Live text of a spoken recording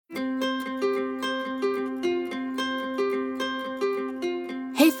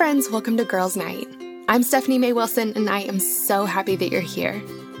Hey friends, welcome to Girls Night. I'm Stephanie Mae Wilson, and I am so happy that you're here.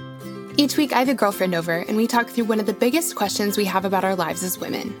 Each week I have a girlfriend over, and we talk through one of the biggest questions we have about our lives as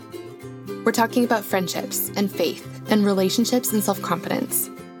women. We're talking about friendships and faith and relationships and self-confidence,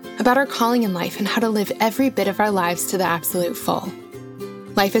 about our calling in life and how to live every bit of our lives to the absolute full.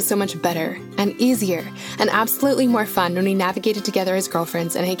 Life is so much better and easier and absolutely more fun when we navigate it together as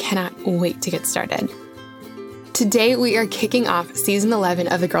girlfriends, and I cannot wait to get started. Today, we are kicking off season 11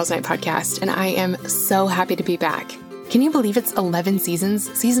 of the Girls Night podcast, and I am so happy to be back. Can you believe it's 11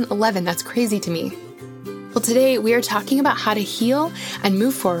 seasons? Season 11, that's crazy to me. Well, today we are talking about how to heal and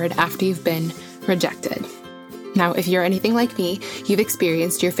move forward after you've been rejected. Now, if you're anything like me, you've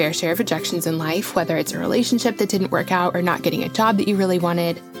experienced your fair share of rejections in life, whether it's a relationship that didn't work out or not getting a job that you really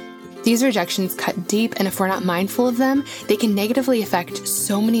wanted. These rejections cut deep, and if we're not mindful of them, they can negatively affect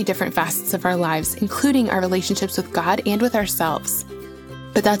so many different facets of our lives, including our relationships with God and with ourselves.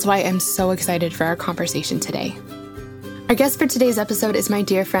 But that's why I'm so excited for our conversation today. Our guest for today's episode is my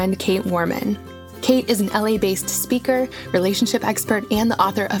dear friend, Kate Warman. Kate is an LA-based speaker, relationship expert, and the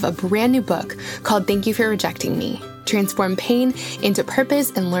author of a brand new book called Thank You for Rejecting Me: Transform Pain into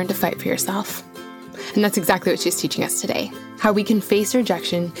Purpose and Learn to Fight for Yourself. And that's exactly what she's teaching us today, how we can face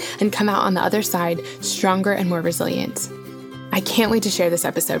rejection and come out on the other side stronger and more resilient. I can't wait to share this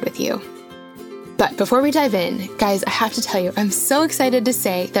episode with you. But before we dive in, guys, I have to tell you, I'm so excited to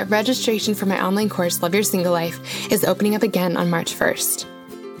say that registration for my online course, Love Your Single Life, is opening up again on March 1st.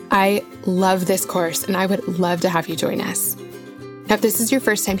 I love this course, and I would love to have you join us. Now, if this is your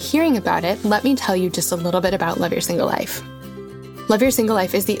first time hearing about it, let me tell you just a little bit about Love Your Single Life. Love Your Single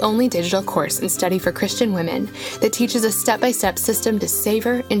Life is the only digital course and study for Christian women that teaches a step-by-step system to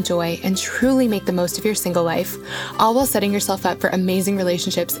savor, enjoy, and truly make the most of your single life, all while setting yourself up for amazing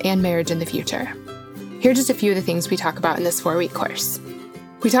relationships and marriage in the future. Here are just a few of the things we talk about in this 4-week course.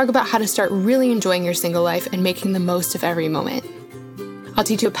 We talk about how to start really enjoying your single life and making the most of every moment. I'll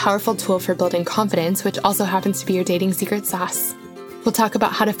teach you a powerful tool for building confidence, which also happens to be your dating secret sauce. We'll talk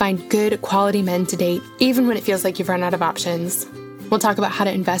about how to find good, quality men to date, even when it feels like you've run out of options. We'll talk about how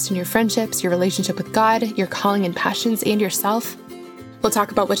to invest in your friendships, your relationship with God, your calling and passions, and yourself. We'll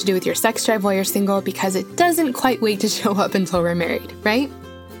talk about what to do with your sex drive while you're single, because it doesn't quite wait to show up until we're married, right?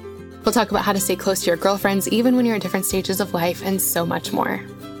 We'll talk about how to stay close to your girlfriends even when you're in different stages of life, and so much more.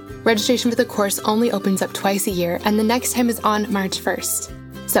 Registration for the course only opens up twice a year, and the next time is on March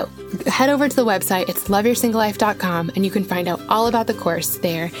 1st. So head over to the website, it's loveyoursinglelife.com, and you can find out all about the course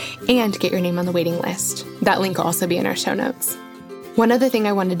there and get your name on the waiting list. That link will also be in our show notes. One other thing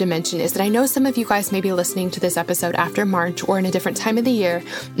I wanted to mention is that I know some of you guys may be listening to this episode after March or in a different time of the year,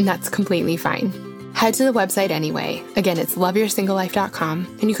 and that's completely fine. Head to the website anyway. Again, it's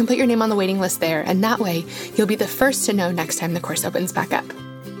loveyoursinglelife.com, and you can put your name on the waiting list there, and that way you'll be the first to know next time the course opens back up.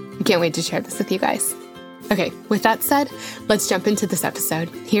 I can't wait to share this with you guys. Okay, with that said, let's jump into this episode.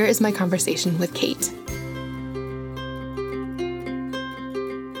 Here is my conversation with Kate.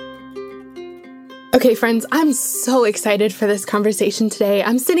 Okay, friends, I'm so excited for this conversation today.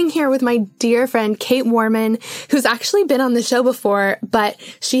 I'm sitting here with my dear friend, Kate Warman, who's actually been on the show before, but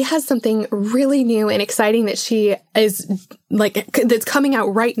she has something really new and exciting that she is that's coming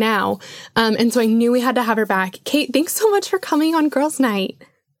out right now. And so I knew we had to have her back. Kate, thanks so much for coming on Girls Night.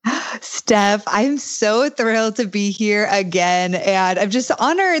 Steph, I'm so thrilled to be here again. And I'm just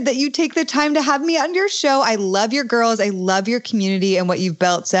honored that you take the time to have me on your show. I love your girls. I love your community and what you've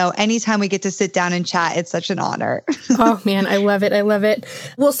built. So anytime we get to sit down and chat, it's such an honor. Oh man, I love it. I love it.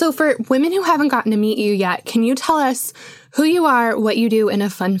 Well, so for women who haven't gotten to meet you yet, can you tell us who you are, what you do, and a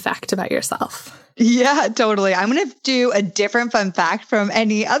fun fact about yourself? Yeah, totally. I'm going to do a different fun fact from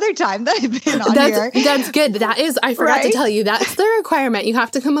any other time that I've been on here. That's good. That is, I forgot to tell you, that's the requirement. You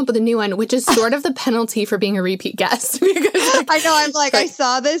have to come up with a new one, which is sort of the penalty for being a repeat guest. Because, I know. I'm like, I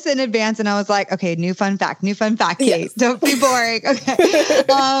saw this in advance and I was like, okay, new fun fact, Kate. Yes. Don't be boring. Okay.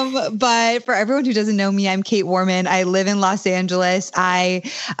 But for everyone who doesn't know me, I'm Kate Warman. I live in Los Angeles. I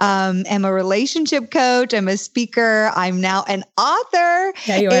am a relationship coach. I'm a speaker. I'm now an author.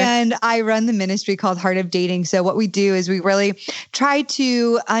 Yeah, you are. And I run the ministry called Heart of Dating. So what we do is we really try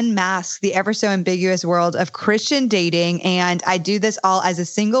to unmask the ever so ambiguous world of Christian dating. And I do this all as a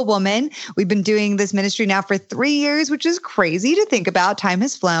single woman. We've been doing this ministry now for 3 years, which is crazy to think about. Time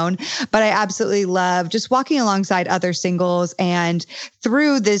has flown, but I absolutely love just walking alongside other singles. And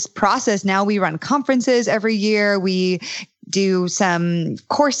through this process, now we run conferences every year. We do some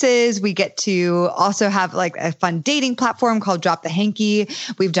courses. We get to also have like a fun dating platform called Drop the Hanky.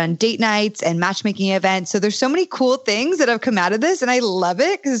 We've done date nights and matchmaking events. So there's so many cool things that have come out of this. And I love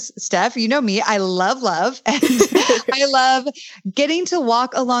it because Steph, you know me, I love love. And I love getting to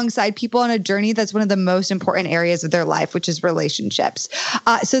walk alongside people on a journey that's one of the most important areas of their life, which is relationships.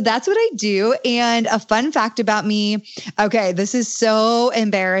 So that's what I do. And a fun fact about me, okay, this is so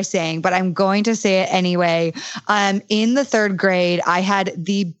embarrassing, but I'm going to say it anyway. In the third grade, I had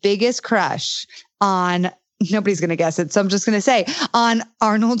the biggest crush on, nobody's going to guess it, so I'm just going to say, on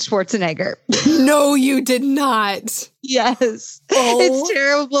Arnold Schwarzenegger. No, you did not. Yes. Oh. It's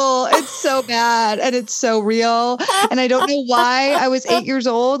terrible. It's so bad. And it's so real. And I don't know why I was 8 years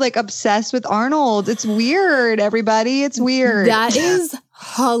old, like obsessed with Arnold. It's weird, everybody. It's weird. That is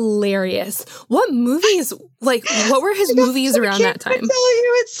hilarious. What movies, like, what were his movies around that time? I tell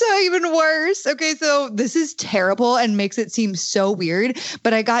you, it's so even worse. Okay, so this is terrible and makes it seem so weird,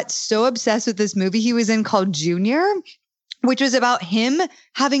 but I got so obsessed with this movie he was in called Junior, which was about him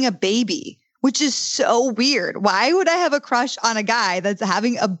having a baby, which is so weird. Why would I have a crush on a guy that's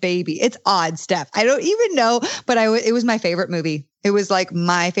having a baby? It's odd, Steph. I don't even know, but it was my favorite movie. It was like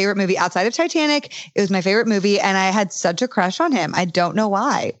my favorite movie outside of Titanic. It was my favorite movie. And I had such a crush on him. I don't know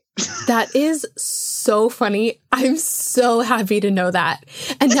why. That is so funny. I'm so happy to know that.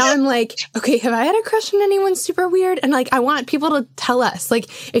 And now I'm like, okay, have I had a crush on anyone super weird? And like, I want people to tell us, like,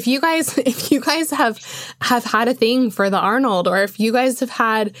 if you guys have had a thing for the Arnold, or if you guys have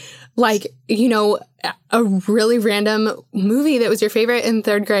had like, you know, a really random movie that was your favorite in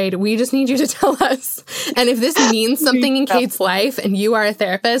third grade, we just need you to tell us. And if this means something in Kate's life and you are a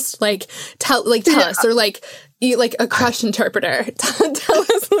therapist, like tell us, or like a crush interpreter. Tell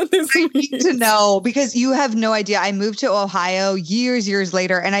us what this means. I need to know, because you have no idea. I moved to Ohio years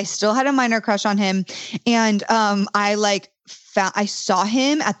later, and I still had a minor crush on him. And I saw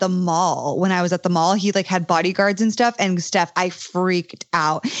him at the mall. When I was at the mall, he like had bodyguards and stuff. And Steph, I freaked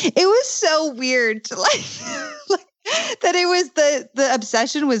out. It was so weird to like that it was the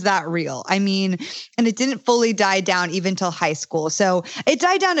obsession was that real. I mean, and it didn't fully die down even till high school. So it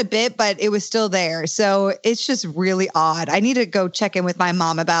died down a bit, but it was still there. So it's just really odd. I need to go check in with my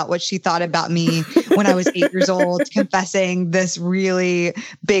mom about what she thought about me when I was 8 years old, confessing this really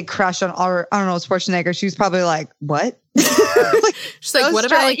big crush on Arnold Schwarzenegger. She was probably like, what? She's like, what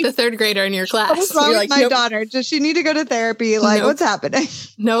about like the third grader in your class? What's wrong with my daughter? Does she need to go to therapy? Like, what's happening?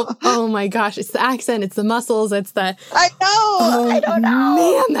 Nope. Oh my gosh. It's the accent. It's the muscles. It's the... I know. Oh, I don't know.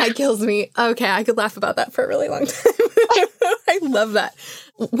 Man, that kills me. Okay. I could laugh about that for a really long time. I love that.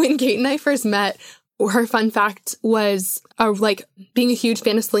 When Kate and I first met, her fun fact was like being a huge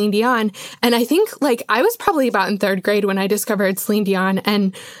fan of Celine Dion. And I think like I was probably about in third grade when I discovered Celine Dion,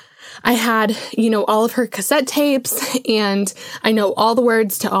 and I had, you know, all of her cassette tapes, and I know all the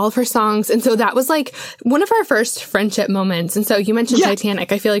words to all of her songs. And so that was like one of our first friendship moments. And so you mentioned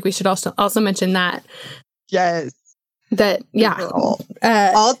Titanic. I feel like we should also mention that. Yes. That, yeah. All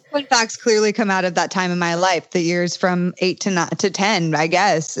the fun facts clearly come out of that time in my life, the years from 8 to 10, I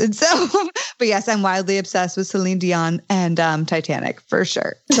guess. And so, but yes, I'm wildly obsessed with Celine Dion and Titanic for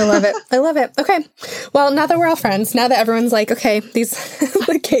sure. I love it. I love it. Okay. Well, now that we're all friends, now that everyone's like, okay,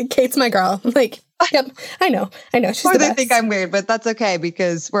 Kate's my girl. Like, yep, I know. She's or the they best. think I'm weird, but that's okay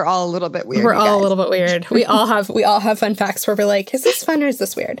because we're all a little bit weird. We're all a little bit weird. We all have fun facts where we're like, is this fun or is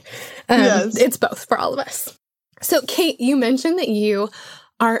this weird? Yes. It's both for all of us. So, Kate, you mentioned that you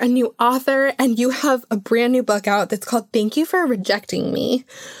are a new author and you have a brand new book out that's called Thank You for Rejecting Me,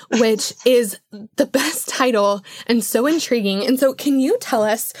 which is the best title and so intriguing. And so can you tell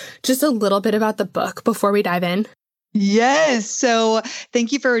us just a little bit about the book before we dive in? Yes. So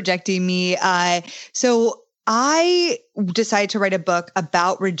Thank You for Rejecting Me. So I decided to write a book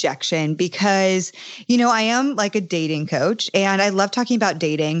about rejection because, you know, I am like a dating coach and I love talking about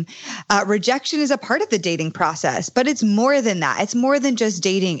dating. Rejection is a part of the dating process, but it's more than that. It's more than just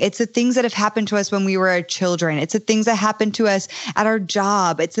dating. It's the things that have happened to us when we were children. It's the things that happened to us at our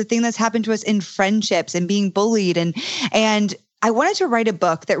job. It's the thing that's happened to us in friendships and being bullied. And I wanted to write a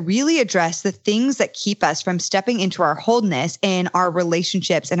book that really addressed the things that keep us from stepping into our wholeness in our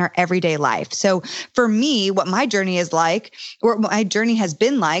relationships and our everyday life. So for me, what my journey is like, or what my journey has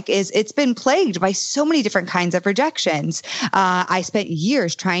been like, is it's been plagued by so many different kinds of rejections. I spent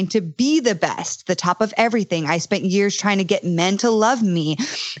years trying to be the best, the top of everything. I spent years trying to get men to love me.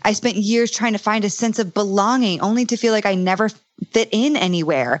 I spent years trying to find a sense of belonging, only to feel like I never fit in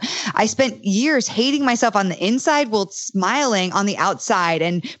anywhere. I spent years hating myself on the inside while smiling on the outside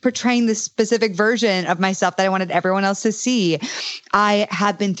and portraying this specific version of myself that I wanted everyone else to see. I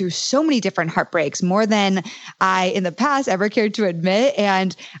have been through so many different heartbreaks, more than I in the past ever cared to admit.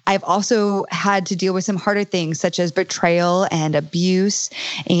 And I've also had to deal with some harder things such as betrayal and abuse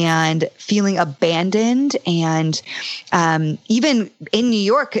and feeling abandoned. And even in New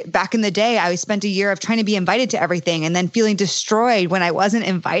York, back in the day, I spent a year of trying to be invited to everything and then feeling destroyed when I wasn't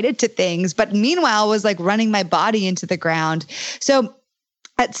invited to things. But meanwhile, was like running my body into the ground. So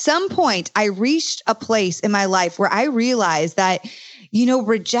at some point, I reached a place in my life where I realized that,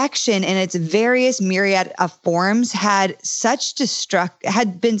 rejection in its various myriad of forms had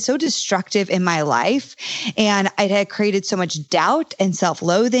been so destructive in my life. And it had created so much doubt and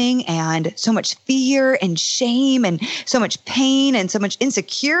self-loathing and so much fear and shame and so much pain and so much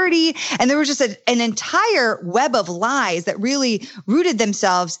insecurity. And there was just an entire web of lies that really rooted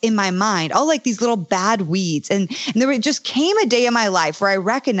themselves in my mind, all like these little bad weeds. And there just came a day in my life where I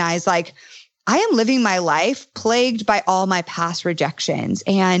recognized, like, I am living my life plagued by all my past rejections.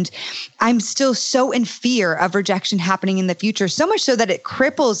 And I'm still so in fear of rejection happening in the future, so much so that it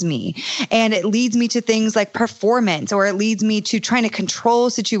cripples me and it leads me to things like performance, or it leads me to trying to control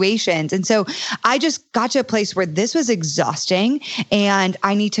situations. And so I just got to a place where this was exhausting and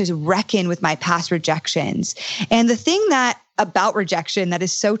I need to reckon with my past rejections. And the thing about rejection that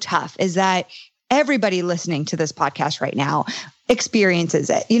is so tough is that everybody listening to this podcast right now experiences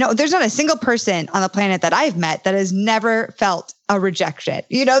it. There's not a single person on the planet that I've met that has never felt a rejection.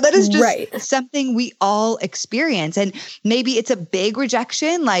 That is just something we all experience. And maybe it's a big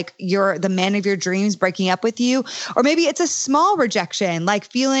rejection, like the man of your dreams breaking up with you, or maybe it's a small rejection, like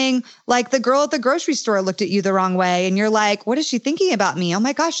feeling like the girl at the grocery store looked at you the wrong way. And you're like, what is she thinking about me? Oh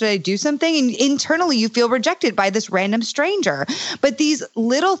my gosh, should I do something? And internally you feel rejected by this random stranger. But these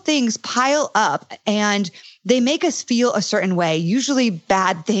little things pile up and they make us feel a certain way, usually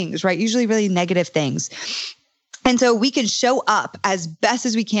bad things, right? Usually really negative things. And so we can show up as best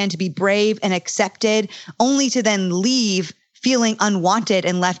as we can to be brave and accepted, only to then leave feeling unwanted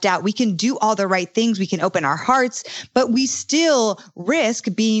and left out. We can do all the right things. We can open our hearts, but we still risk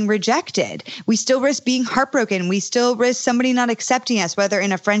being rejected. We still risk being heartbroken. We still risk somebody not accepting us, whether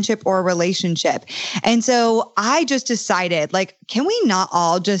in a friendship or a relationship. And so I just decided, like, can we not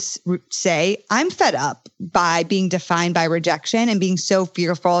all just say, I'm fed up by being defined by rejection and being so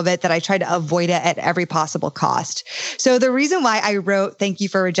fearful of it that I try to avoid it at every possible cost. So the reason why I wrote Thank You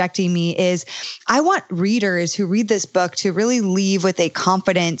for Rejecting Me is I want readers who read this book to really leave with a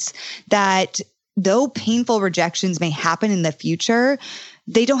confidence that though painful rejections may happen in the future,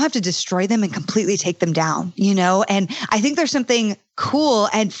 they don't have to destroy them and completely take them down, And I think there's something cool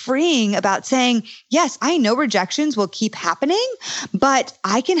and freeing about saying, yes, I know rejections will keep happening, but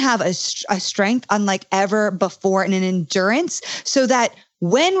I can have a strength unlike ever before and an endurance so that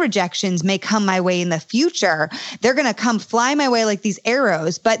when rejections may come my way in the future, they're going to come fly my way like these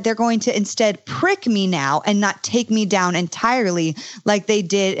arrows, but they're going to instead prick me now and not take me down entirely like they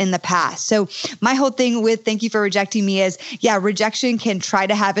did in the past. So my whole thing with Thank You for Rejecting Me is, rejection can try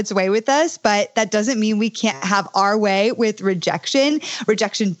to have its way with us, but that doesn't mean we can't have our way with rejection.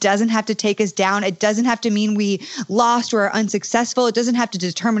 Rejection doesn't have to take us down. It doesn't have to mean we lost or are unsuccessful. It doesn't have to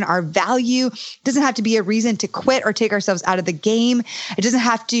determine our value. It doesn't have to be a reason to quit or take ourselves out of the game. It doesn't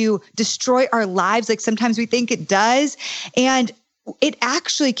have to destroy our lives like sometimes we think it does. And it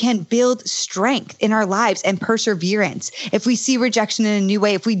actually can build strength in our lives and perseverance. If we see rejection in a new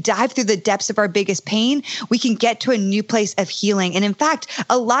way, if we dive through the depths of our biggest pain, we can get to a new place of healing. And in fact,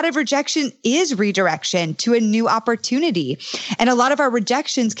 a lot of rejection is redirection to a new opportunity. And a lot of our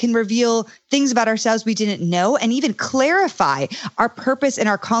rejections can reveal things about ourselves we didn't know and even clarify our purpose and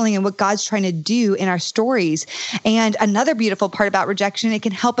our calling and what God's trying to do in our stories. And another beautiful part about rejection, it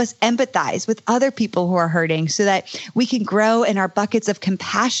can help us empathize with other people who are hurting so that we can grow in our buckets of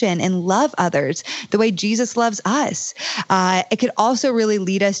compassion and love others the way Jesus loves us. It could also really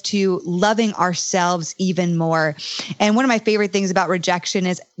lead us to loving ourselves even more. And one of my favorite things about rejection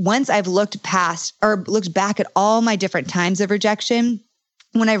is once I've looked back at all my different times of rejection,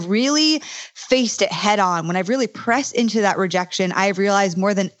 when I've really faced it head on, when I've really pressed into that rejection, I've realized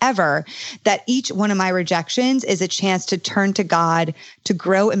more than ever that each one of my rejections is a chance to turn to God, to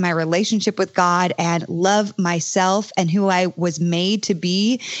grow in my relationship with God and love myself and who I was made to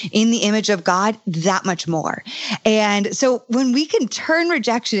be in the image of God that much more. And so when we can turn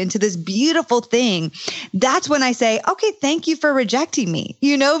rejection into this beautiful thing, that's when I say, okay, thank you for rejecting me,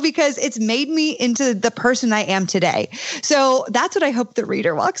 because it's made me into the person I am today. So that's what I hope the readers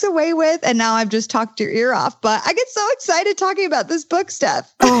reader walks away with. And now I've just talked your ear off, but I get so excited talking about this book,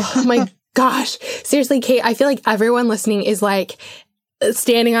 Steph. Oh my gosh. Seriously, Kate, I feel like everyone listening is like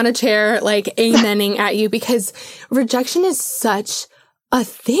standing on a chair, like amening at you, because rejection is such a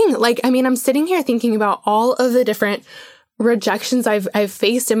thing. Like, I mean, I'm sitting here thinking about all of the different rejections I've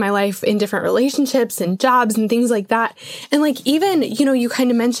faced in my life in different relationships and jobs and things like that. And like, even, you know, you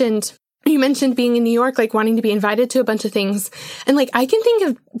mentioned being in New York, like wanting to be invited to a bunch of things. And like, I can think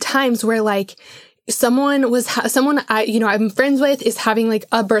of times where like someone I'm friends with is having like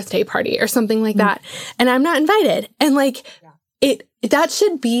a birthday party or something like that. And I'm not invited. And like that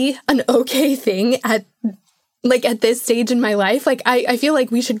should be an okay thing at this stage in my life. Like, I feel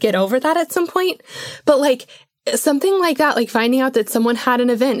like we should get over that at some point. But like something like that, like finding out that someone had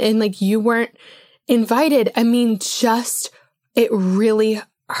an event and like you weren't invited, I mean, it really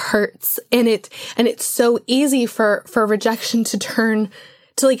hurts. And it's so easy for rejection to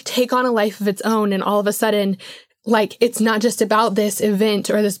like take on a life of its own. And all of a sudden, like, it's not just about this event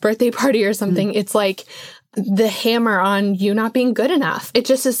or this birthday party or something. It's like the hammer on you not being good enough. It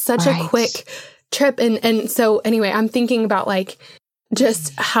just is such a quick trip. And so anyway, I'm thinking about like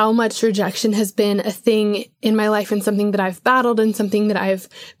just how much rejection has been a thing in my life and something that I've battled and something that I've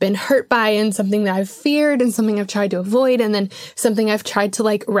been hurt by and something that I've feared and something I've tried to avoid and then something I've tried to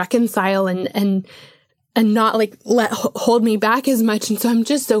like reconcile and not like hold me back as much. And so I'm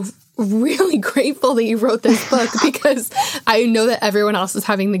just so really grateful that you wrote this book because I know that everyone else is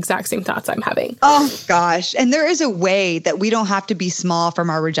having the exact same thoughts I'm having. Oh gosh. And there is a way that we don't have to be small from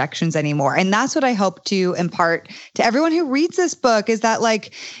our rejections anymore. And that's what I hope to impart to everyone who reads this book is that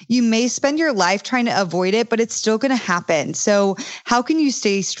like you may spend your life trying to avoid it, but it's still going to happen. So how can you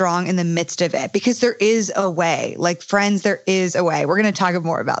stay strong in the midst of it? Because there is a way. Like friends, there is a way. We're going to talk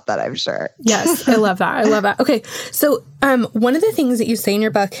more about that, I'm sure. Yes, I love that. I love that. Okay. So one of the things that you say in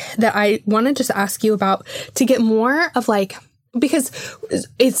your book that I want to just ask you about to get more of like, because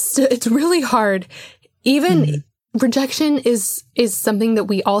it's really hard. Even rejection is something that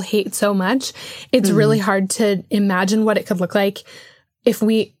we all hate so much. It's really hard to imagine what it could look like if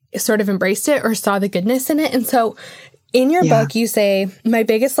we sort of embraced it or saw the goodness in it. And so in your book, you say, my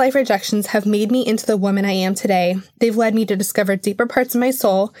biggest life rejections have made me into the woman I am today. They've led me to discover deeper parts of my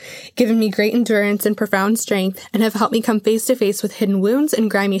soul, given me great endurance and profound strength, and have helped me come face to face with hidden wounds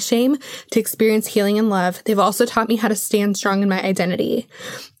and grimy shame to experience healing and love. They've also taught me how to stand strong in my identity.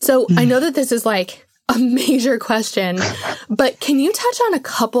 So I know that this is like a major question, but can you touch on a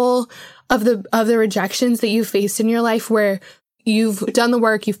couple of the rejections that you faced in your life where you've done the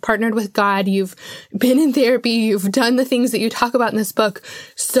work, you've partnered with God, you've been in therapy, you've done the things that you talk about in this book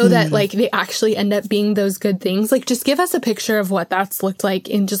so that like they actually end up being those good things? Like just give us a picture of what that's looked like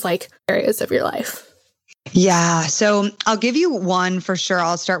in just like areas of your life. Yeah. So I'll give you one for sure.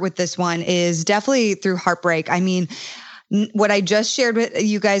 I'll start with this one is definitely through heartbreak. I mean, what I just shared with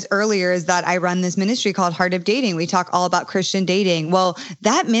you guys earlier is that I run this ministry called Heart of Dating. We talk all about Christian dating. Well,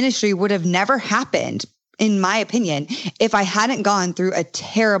 that ministry would have never happened, in my opinion, if I hadn't gone through a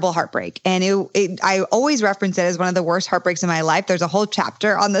terrible heartbreak. And I always reference it as one of the worst heartbreaks in my life. There's a whole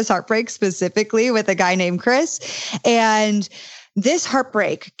chapter on this heartbreak specifically with a guy named Chris. And this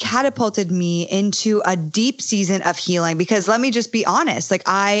heartbreak catapulted me into a deep season of healing because let me just be honest, like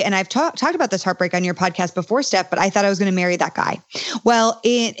I've talked about this heartbreak on your podcast before, Steph, but I thought I was going to marry that guy. Well,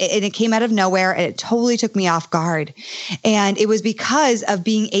 it came out of nowhere and it totally took me off guard. And it was because of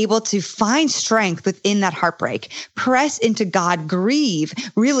being able to find strength within that heartbreak, press into God, grieve,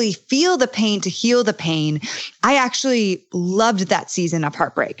 really feel the pain to heal the pain. I actually loved that season of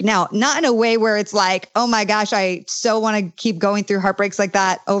heartbreak. Now, not in a way where it's like, oh my gosh, I so want to keep going through heartbreaks like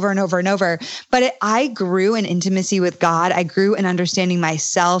that over and over and over. But I grew in intimacy with God. I grew in understanding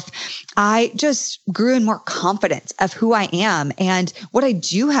myself. I just grew in more confidence of who I am and what I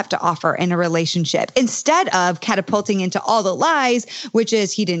do have to offer in a relationship instead of catapulting into all the lies, which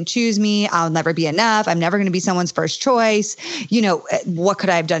is he didn't choose me. I'll never be enough. I'm never going to be someone's first choice. You know, what could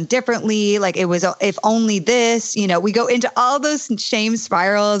I have done differently? Like it was, if only this, you know, we go into all those shame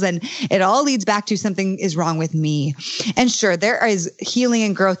spirals and it all leads back to something is wrong with me. And sure, there is healing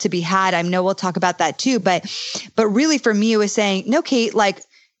and growth to be had. I know we'll talk about that too, but really for me, it was saying, no, Kate, like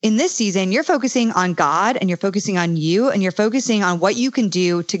in this season, you're focusing on God and you're focusing on you and you're focusing on what you can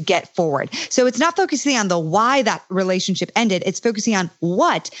do to get forward. So it's not focusing on the why that relationship ended. It's focusing on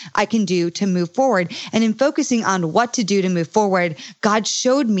what I can do to move forward. And in focusing on what to do to move forward, God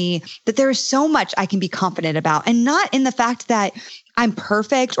showed me that there is so much I can be confident about, and not in the fact that I'm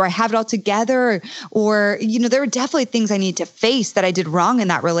perfect or I have it all together or, you know, there were definitely things I need to face that I did wrong in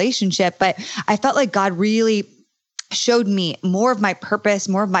that relationship. But I felt like God really showed me more of my purpose,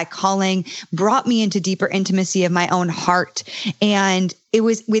 more of my calling, brought me into deeper intimacy of my own heart. And it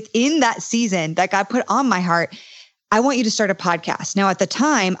was within that season that God put on my heart, I want you to start a podcast. Now, at the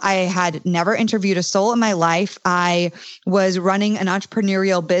time, I had never interviewed a soul in my life. I was running an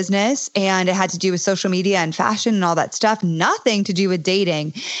entrepreneurial business, and it had to do with social media and fashion and all that stuff, nothing to do with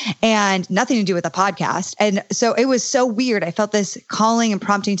dating and nothing to do with a podcast. And so it was so weird. I felt this calling and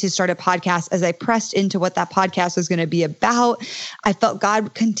prompting to start a podcast. As I pressed into what that podcast was going to be about, I felt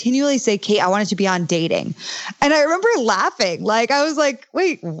God continually say, Kate, I wanted to be on dating. And I remember laughing. Like, I was like,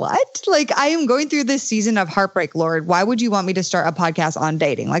 wait, what? Like, I am going through this season of heartbreak, Lord. Why would you want me to start a podcast on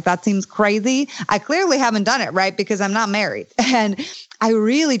dating? Like, that seems crazy. I clearly haven't done it, right? Because I'm not married. And I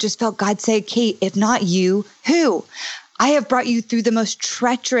really just felt God say, Kate, if not you, who? I have brought you through the most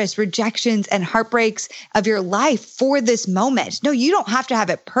treacherous rejections and heartbreaks of your life for this moment. No, you don't have to have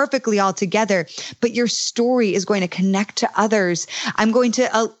it perfectly all together, but your story is going to connect to others. I'm going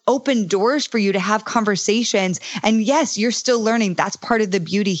to open doors for you to have conversations. And yes, you're still learning. That's part of the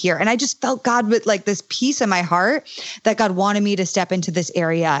beauty here. And I just felt God with like this peace in my heart that God wanted me to step into this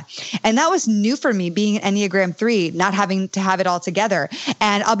area. And that was new for me, being an Enneagram 3, not having to have it all together.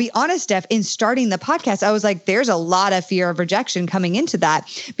 And I'll be honest, Steph, in starting the podcast, I was like, there's a lot of fear of rejection coming into that,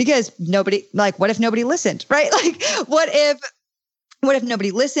 because nobody, like, what if nobody listened, right? Like, what if nobody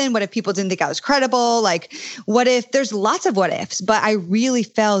listened? What if people didn't think I was credible? Like, what if there's lots of what ifs, but I really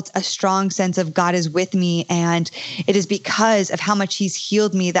felt a strong sense of God is with me. And it is because of how much he's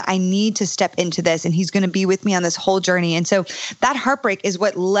healed me that I need to step into this, and he's going to be with me on this whole journey. And so that heartbreak is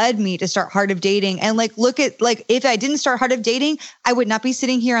what led me to start Heart of Dating. And like, look at, like, if I didn't start Heart of Dating, I would not be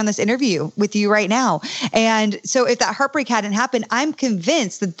sitting here on this interview with you right now. And so if that heartbreak hadn't happened, I'm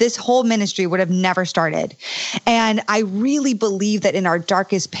convinced that this whole ministry would have never started. And I really believe that in our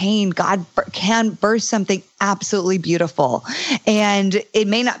darkest pain, God can birth something absolutely beautiful. And it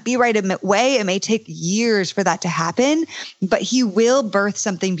may not be right away. It may take years for that to happen, but he will birth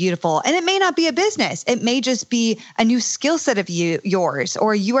something beautiful. And it may not be a business. It may just be a new skill set of yours,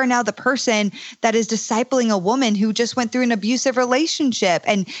 or you are now the person that is discipling a woman who just went through an abusive relationship,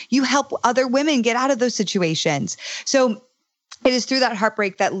 and you help other women get out of those situations. So it is through that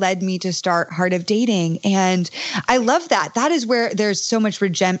heartbreak that led me to start Heart of Dating. And I love that. That is where there's so much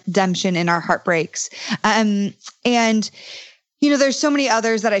redemption in our heartbreaks. And, you know, there's so many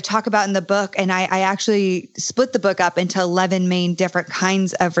others that I talk about in the book. And I actually split the book up into 11 main different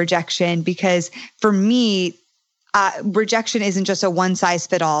kinds of rejection, because for me, rejection isn't just a one size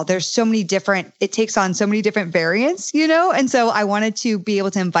fit all. There's so many different, it takes on so many different variants, you know? And so I wanted to be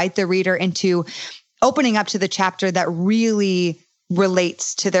able to invite the reader into opening up to the chapter that really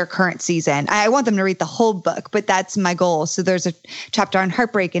relates to their current season. I want them to read the whole book, but that's my goal. So there's a chapter on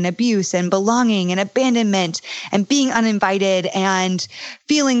heartbreak and abuse and belonging and abandonment and being uninvited and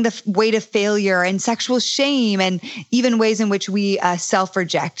feeling the weight of failure and sexual shame, and even ways in which we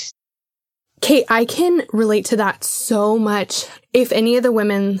self-reject. Kate, I can relate to that so much. If any of the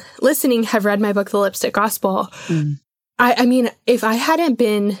women listening have read my book, The Lipstick Gospel, I mean, if I hadn't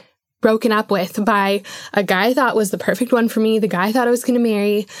been broken up with by a guy I thought was the perfect one for me, the guy I thought I was going to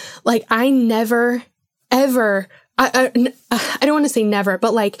marry, like, I never, ever, I don't want to say never,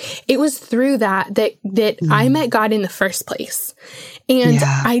 but like, it was through that I met God in the first place. And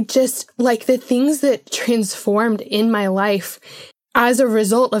I just, like, the things that transformed in my life as a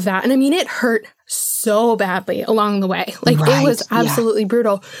result of that. And I mean, it hurt so badly along the way. Like, it was absolutely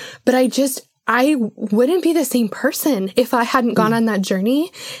brutal, but I wouldn't be the same person if I hadn't gone on that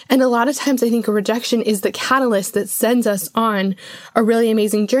journey. And a lot of times I think a rejection is the catalyst that sends us on a really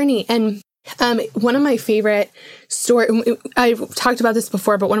amazing journey. And one of my favorite I've talked about this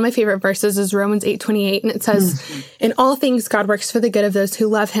before, but one of my favorite verses is Romans 8:28. And it says, in all things, God works for the good of those who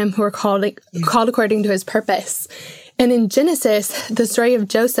love him, who are called according to his purpose. And in Genesis, the story of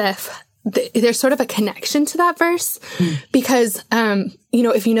Joseph, there's sort of a connection to that verse because, you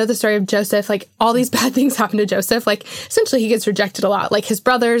know, if you know the story of Joseph, like, all these bad things happen to Joseph. Like, essentially he gets rejected a lot. Like, his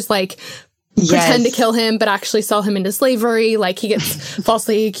brothers, like, pretend to kill him, but actually sell him into slavery. Like, he gets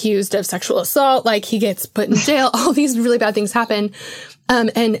falsely accused of sexual assault. Like, he gets put in jail. All these really bad things happen.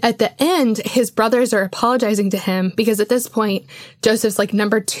 And at the end, his brothers are apologizing to him because at this point, Joseph's like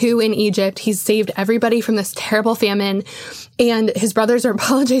number 2 in Egypt. He's saved everybody from this terrible famine, and his brothers are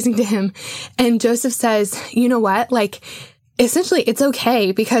apologizing to him. And Joseph says, you know what? Like, essentially, it's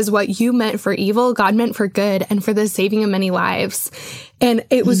okay, because what you meant for evil, God meant for good and for the saving of many lives. And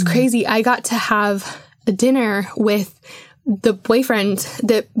it was crazy. I got to have a dinner with the boyfriend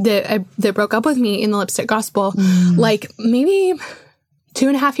that broke up with me in the Lipstick Gospel, like maybe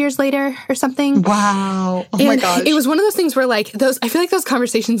 2.5 years later or something. Wow. Oh my gosh. It was one of those things where I feel like those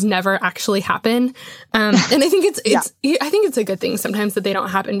conversations never actually happen. And I think I think it's a good thing sometimes that they don't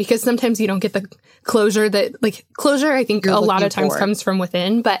happen, because sometimes you don't get the closure I think a lot of times comes from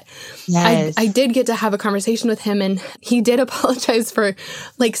within. But yes. I did get to have a conversation with him, and he did apologize for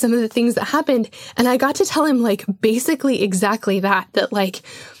some of the things that happened. And I got to tell him basically exactly that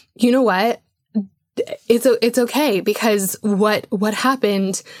you know what? It's okay, because what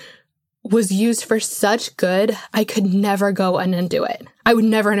happened was used for such good. I could never go and undo it. I would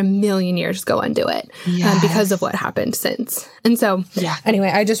never in a million years go undo it because of what happened since. And so anyway,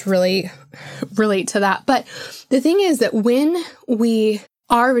 I just really relate to that. But the thing is that when we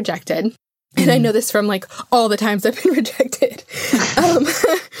are rejected, and I know this from all the times I've been rejected,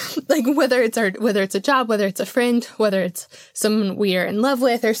 whether it's a job, whether it's a friend, whether it's someone we are in love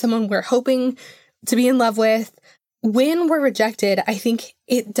with or someone we're hoping to be in love with, when we're rejected, I think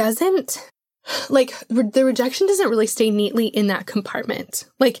it doesn't, the rejection doesn't really stay neatly in that compartment.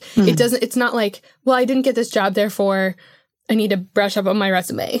 It doesn't, it's not well, I didn't get this job, therefore I need to brush up on my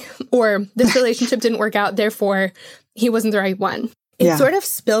resume, or this relationship didn't work out, therefore he wasn't the right one. It sort of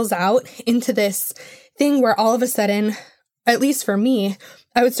spills out into this thing where all of a sudden, at least for me,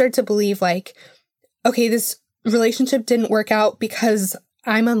 I would start to believe okay, this relationship didn't work out because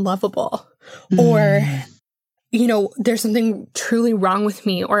I'm unlovable. Or, there's something truly wrong with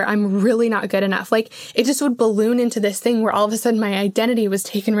me, or I'm really not good enough. It just would balloon into this thing where all of a sudden my identity was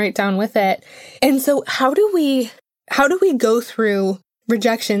taken right down with it. And so how do we go through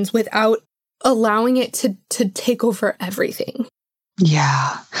rejections without allowing it to take over everything?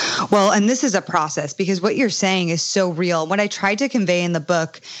 Yeah. Well, and this is a process, because what you're saying is so real. What I tried to convey in the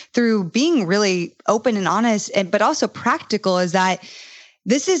book through being really open and honest, but also practical, is that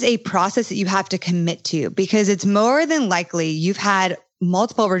this is a process that you have to commit to, because it's more than likely you've had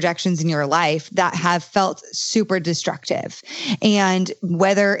multiple rejections in your life that have felt super destructive. And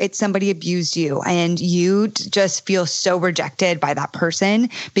whether it's somebody abused you and you just feel so rejected by that person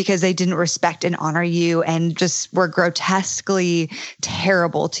because they didn't respect and honor you and just were grotesquely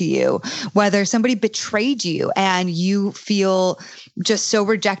terrible to you, whether somebody betrayed you and you feel just so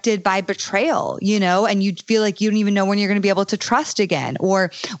rejected by betrayal, and you feel like you don't even know when you're going to be able to trust again,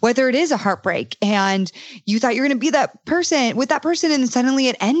 or whether it is a heartbreak and you thought you're going to be that person with that person and suddenly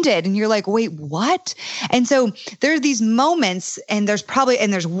it ended and you're like, wait, what? And so there are these moments, and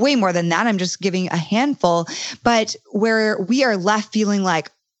there's way more than that. I'm just giving a handful, but where we are left feeling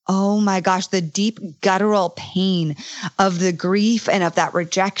like, oh my gosh, the deep guttural pain of the grief and of that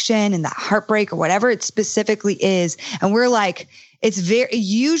rejection and that heartbreak or whatever it specifically is. And we're like, it's very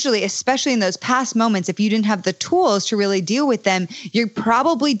usually, especially in those past moments, if you didn't have the tools to really deal with them, you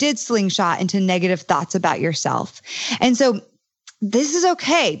probably did slingshot into negative thoughts about yourself. And so this is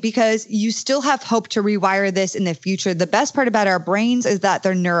okay, because you still have hope to rewire this in the future. The best part about our brains is that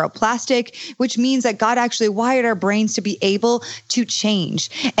they're neuroplastic, which means that God actually wired our brains to be able to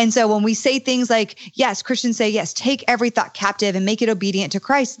change. And so when we say things like, yes, Christians say, yes, take every thought captive and make it obedient to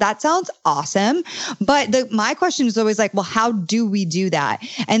Christ. That sounds awesome. But my question is always well, how do we do that?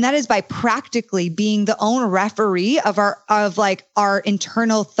 And that is by practically being the own referee of our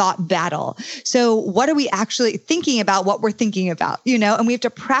internal thought battle. So what are we actually thinking about what we're thinking about? And we have to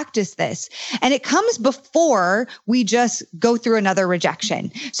practice this. And it comes before we just go through another rejection.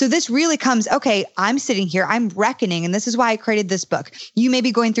 So this really comes, okay, I'm sitting here, I'm reckoning, and this is why I created this book. You may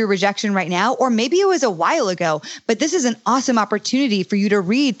be going through rejection right now, or maybe it was a while ago, but this is an awesome opportunity for you to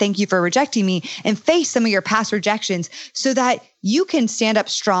read Thank You for Rejecting Me and face some of your past rejections so that you can stand up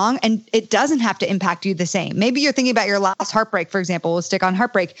strong and it doesn't have to impact you the same. Maybe you're thinking about your last heartbreak, for example, we'll stick on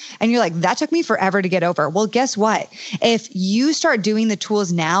heartbreak, and you're like, that took me forever to get over. Well, guess what? If you start doing the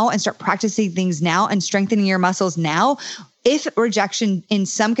tools now and start practicing things now and strengthening your muscles now, if rejection in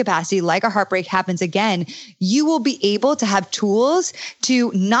some capacity, like a heartbreak, happens again, you will be able to have tools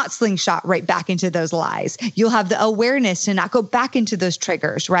to not slingshot right back into those lies. You'll have the awareness to not go back into those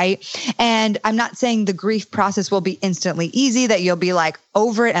triggers, right? And I'm not saying the grief process will be instantly easy, that you'll be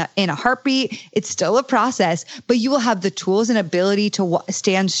over it in a heartbeat. It's still a process, but you will have the tools and ability to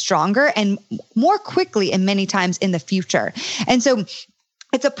stand stronger and more quickly and many times in the future. And so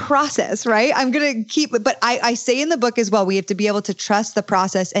it's a process, right? I'm going to keep it, but I say in the book as well, we have to be able to trust the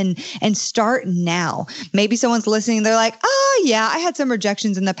process and start now. Maybe someone's listening. They're like, oh yeah, I had some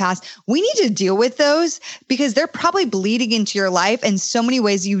rejections in the past. We need to deal with those because they're probably bleeding into your life in so many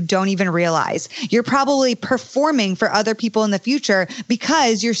ways you don't even realize. You're probably performing for other people in the future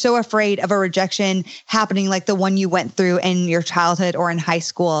because you're so afraid of a rejection happening like the one you went through in your childhood or in high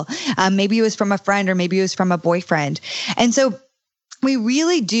school. Maybe it was from a friend, or maybe it was from a boyfriend. And so we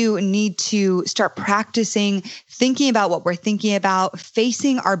really do need to start practicing thinking about what we're thinking about,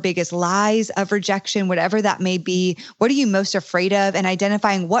 facing our biggest lies of rejection, whatever that may be. What are you most afraid of? And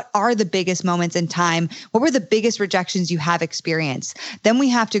identifying what are the biggest moments in time? What were the biggest rejections you have experienced? Then we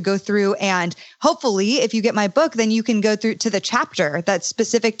have to go through, and hopefully, if you get my book, then you can go through to the chapter that's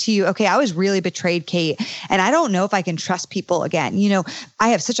specific to you. Okay, I was really betrayed, Kate, and I don't know if I can trust people again. I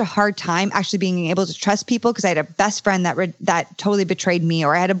have such a hard time actually being able to trust people because I had a best friend that totally betrayed me,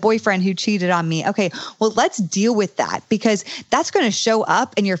 or I had a boyfriend who cheated on me. Okay, well, let's deal with that, because that's going to show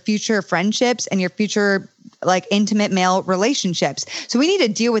up in your future friendships and your future intimate male relationships. So we need to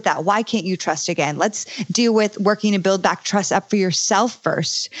deal with that. Why can't you trust again? Let's deal with working to build back trust up for yourself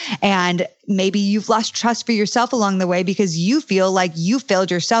first. And maybe you've lost trust for yourself along the way because you feel like you failed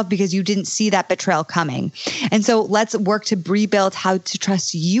yourself because you didn't see that betrayal coming. And so let's work to rebuild how to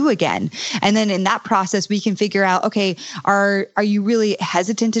trust you again. And then in that process, we can figure out, okay, are you really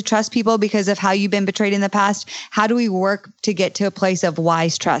hesitant to trust people because of how you've been betrayed in the past? How do we work to get to a place of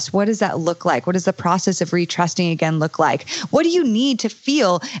wise trust? What does that look like? What does the process of retrusting again look like? What do you need to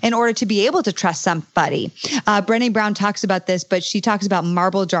feel in order to be able to trust somebody? Brené Brown talks about this, but she talks about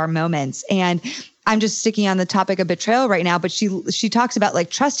marble jar moments. And I'm just sticking on the topic of betrayal right now, but she talks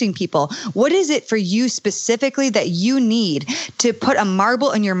about trusting people. What is it for you specifically that you need to put a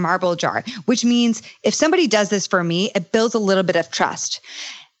marble in your marble jar? Which means if somebody does this for me, it builds a little bit of trust.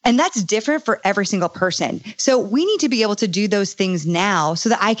 And that's different for every single person. So we need to be able to do those things now so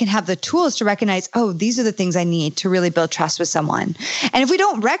that I can have the tools to recognize, oh, these are the things I need to really build trust with someone. And if we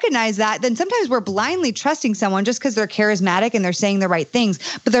don't recognize that, then sometimes we're blindly trusting someone just because they're charismatic and they're saying the right things,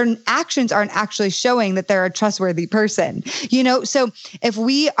 but their actions aren't actually showing that they're a trustworthy person. So if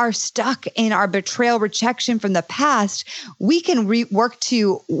we are stuck in our betrayal, rejection from the past, we can work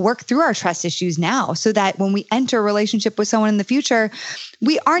through our trust issues now so that when we enter a relationship with someone in the future,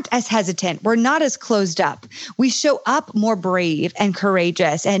 we aren't as hesitant. We're not as closed up. We show up more brave and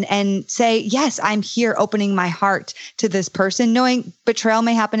courageous and say, yes, I'm here opening my heart to this person, knowing betrayal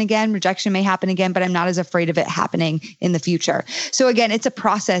may happen again, rejection may happen again, but I'm not as afraid of it happening in the future. So again, it's a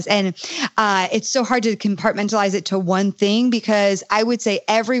process, and it's so hard to compartmentalize it to one thing, because I would say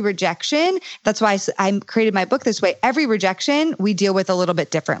every rejection, that's why I created my book this way, every rejection we deal with a little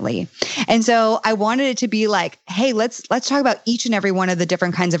bit differently. And so I wanted it to be like, hey, let's talk about each and every one of the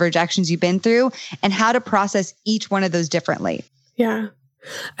different kinds of rejections you've been through and how to process each one of those differently. Yeah.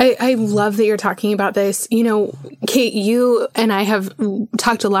 I love that you're talking about this. Kate, you and I have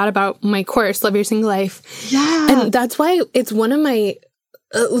talked a lot about my course, Love Your Single Life. Yeah. And that's why it's one of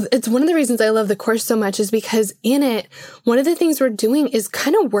the reasons I love the course so much, is because in it, one of the things we're doing is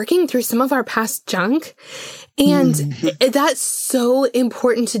kind of working through some of our past junk. And that's so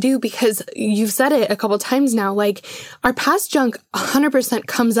important to do, because you've said it a couple times now, our past junk 100%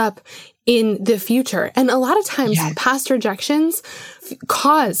 comes up in the future. And a lot of times past rejections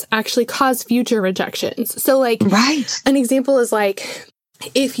cause future rejections. So right. An example is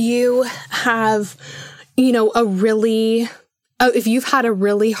if you have, if you've had a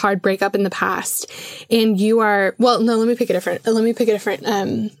really hard breakup in the past and you are, let me pick a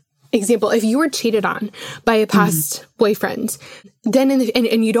different example. If you were cheated on by a past boyfriend, then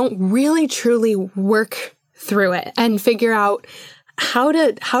and you don't really truly work through it and figure out how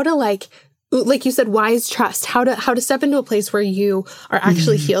to like you said, wise trust, how to step into a place where you are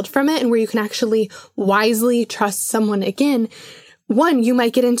actually healed from it and where you can actually wisely trust someone again. One, you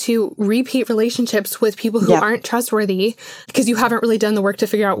might get into repeat relationships with people who aren't trustworthy because you haven't really done the work to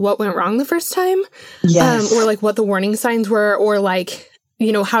figure out what went wrong the first time, or what the warning signs were, or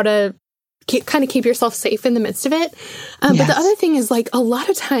how to kind of keep yourself safe in the midst of it. But the other thing is a lot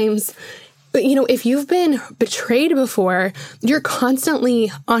of times, if you've been betrayed before, you're constantly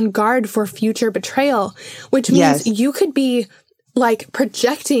on guard for future betrayal, which means you could be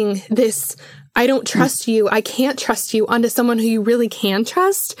projecting this, I don't trust you, I can't trust you, onto someone who you really can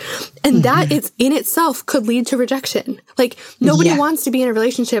trust. And that is in itself could lead to rejection. Nobody wants to be in a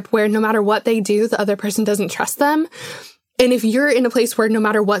relationship where no matter what they do, the other person doesn't trust them. And if you're in a place where no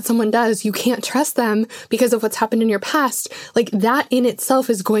matter what someone does, you can't trust them because of what's happened in your past, that in itself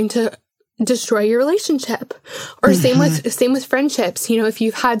is going to destroy your relationship. Or same with friendships. If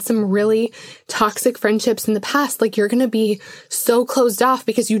you've had some really toxic friendships in the past, you're going to be so closed off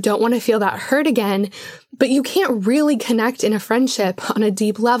because you don't want to feel that hurt again, but you can't really connect in a friendship on a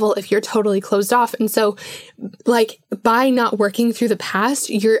deep level if you're totally closed off. And so by not working through the past,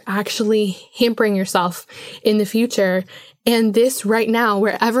 you're actually hampering yourself in the future. And this right now,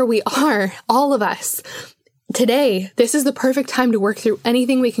 wherever we are, all of us, today, this is the perfect time to work through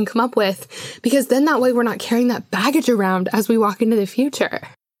anything we can come up with, because then that way we're not carrying that baggage around as we walk into the future.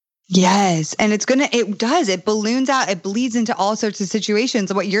 Yes. And it balloons out, it bleeds into all sorts of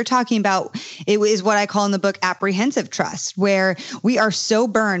situations. What you're talking about, it is what I call in the book apprehensive trust, where we are so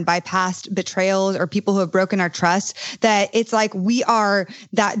burned by past betrayals or people who have broken our trust that it's like we are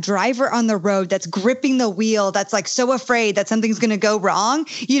that driver on the road that's gripping the wheel, that's like so afraid that something's going to go wrong,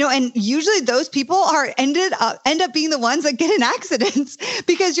 and usually those people end up being the ones that get in accidents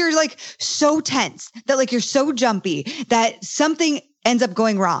because you're like so tense that like you're so jumpy that something ends up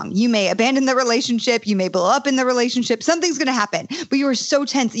going wrong. You may abandon the relationship. You may blow up in the relationship. Something's going to happen, but you are so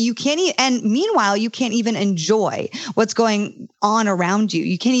tense that you can't and meanwhile, you can't even enjoy what's going on around you.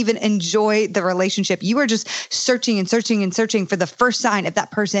 You can't even enjoy the relationship. You are just searching and searching and searching for the first sign of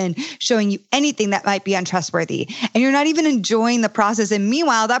that person showing you anything that might be untrustworthy. And you're not even enjoying the process. And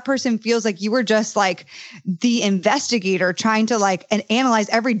meanwhile, that person feels like you were just like the investigator trying to and analyze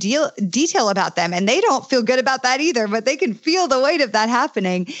every detail about them. And they don't feel good about that either, but they can feel the weight of that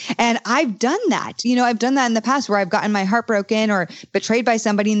happening. And I've done that. I've done that in the past where I've gotten my heart broken or betrayed by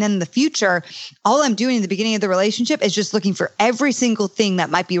somebody. And then in the future, all I'm doing in the beginning of the relationship is just looking for every single thing that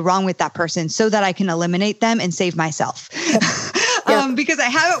might be wrong with that person so that I can eliminate them and save myself. Because I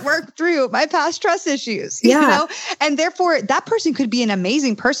haven't worked through my past trust issues, you know? And therefore that person could be an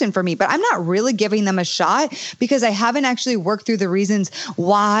amazing person for me, but I'm not really giving them a shot because I haven't actually worked through the reasons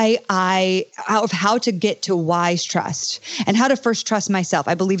why how to get to wise trust and how to first trust myself.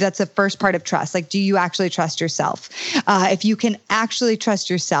 I believe that's the first part of trust. Like, do you actually trust yourself? If you can actually trust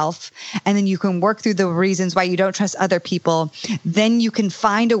yourself and then you can work through the reasons why you don't trust other people, then you can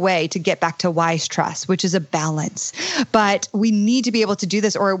find a way to get back to wise trust, which is a balance. But we need to be able to do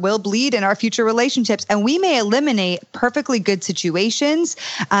this or it will bleed in our future relationships. And we may eliminate perfectly good situations,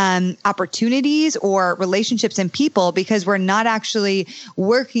 opportunities, or relationships and people because we're not actually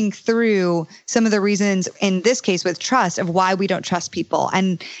working through some of the reasons, in this case with trust, of why we don't trust people.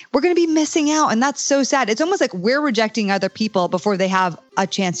 And we're going to be missing out. And that's so sad. It's almost like we're rejecting other people before they have a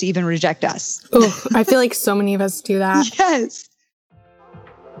chance to even reject us. Oh, I feel like so many of us do that. Yes.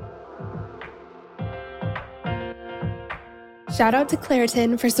 Shout out to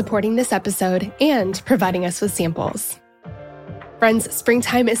Claritin for supporting this episode and providing us with samples. Friends,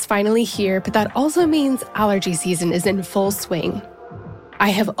 springtime is finally here, but that also means allergy season is in full swing. I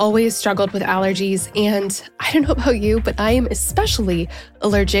have always struggled with allergies, and I don't know about you, but I am especially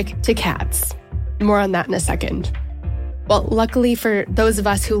allergic to cats. More on that in a second. Well, luckily for those of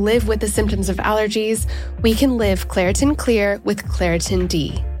us who live with the symptoms of allergies, we can live Claritin Clear with Claritin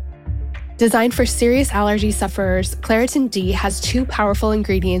D. Designed for serious allergy sufferers, Claritin D has 2 powerful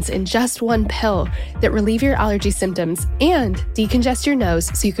ingredients in just one pill that relieve your allergy symptoms and decongest your nose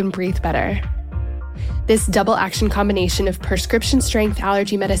so you can breathe better. This double action combination of prescription strength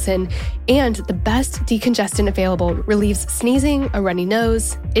allergy medicine and the best decongestant available relieves sneezing, a runny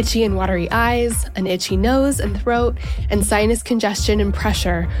nose, itchy and watery eyes, an itchy nose and throat, and sinus congestion and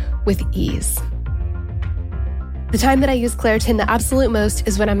pressure with ease. The time that I use Claritin the absolute most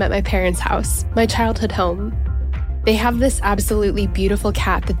is when I'm at my parents' house, my childhood home. They have this absolutely beautiful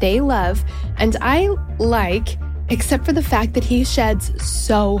cat that they love, and I like, except for the fact that he sheds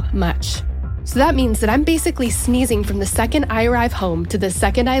so much. So that means that I'm basically sneezing from the second I arrive home to the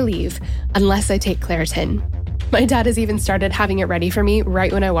second I leave, unless I take Claritin. My dad has even started having it ready for me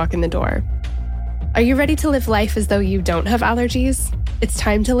right when I walk in the door. Are you ready to live life as though you don't have allergies? It's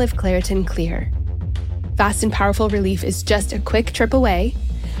time to live Claritin Clear. Fast and powerful relief is just a quick trip away.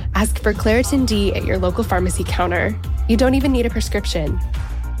 Ask for Claritin D at your local pharmacy counter. You don't even need a prescription.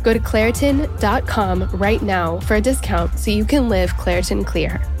 Go to Claritin.com right now for a discount so you can live Claritin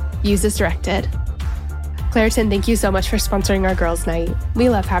Clear. Use as directed. Claritin, thank you so much for sponsoring our girls' night. We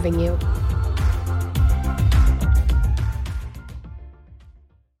love having you.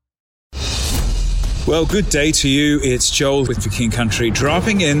 Well, good day to you. It's Joel with The King Country,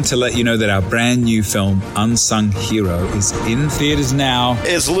 dropping in to let you know that our brand new film, Unsung Hero, is in theaters now.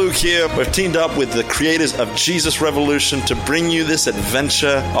 It's Luke here. We've teamed up with the creators of Jesus Revolution to bring you this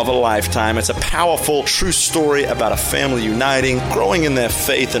adventure of a lifetime. It's a powerful, true story about a family uniting, growing in their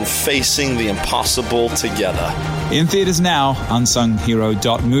faith, and facing the impossible together. In theaters now,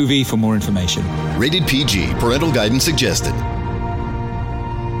 unsunghero.movie for more information. Rated PG. Parental guidance suggested.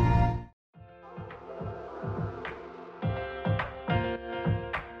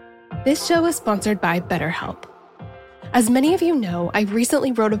 This show is sponsored by BetterHelp. As many of you know, I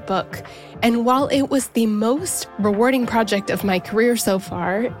recently wrote a book, and while it was the most rewarding project of my career so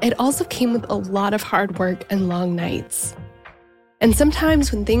far, it also came with a lot of hard work and long nights. And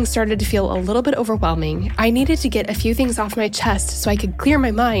sometimes when things started to feel a little bit overwhelming, I needed to get a few things off my chest so I could clear my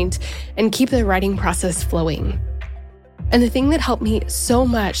mind and keep the writing process flowing. And the thing that helped me so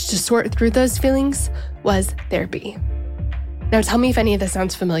much to sort through those feelings was therapy. Now tell me if any of this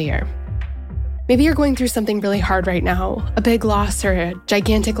sounds familiar. Maybe you're going through something really hard right now, a big loss or a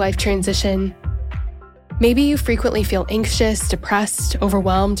gigantic life transition. Maybe you frequently feel anxious, depressed,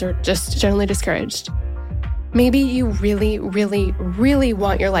 overwhelmed, or just generally discouraged. Maybe you really, really, really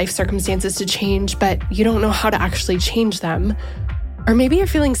want your life circumstances to change, but you don't know how to actually change them. Or maybe you're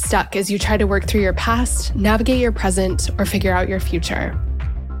feeling stuck as you try to work through your past, navigate your present, or figure out your future.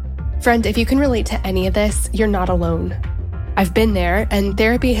 Friend, if you can relate to any of this, you're not alone. I've been there, and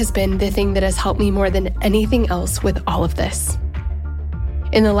therapy has been the thing that has helped me more than anything else with all of this.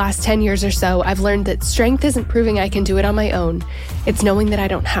 In the last 10 years or so, I've learned that strength isn't proving I can do it on my own. It's knowing that I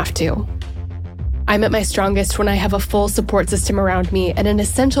don't have to. I'm at my strongest when I have a full support system around me, and an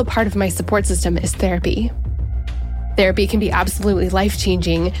essential part of my support system is therapy. Therapy can be absolutely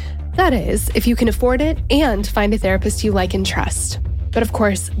life-changing. That is, if you can afford it and find a therapist you like and trust. But of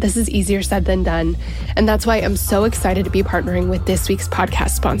course, this is easier said than done, and that's why I'm so excited to be partnering with this week's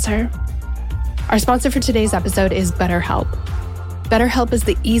podcast sponsor. Our sponsor for today's episode is BetterHelp. BetterHelp is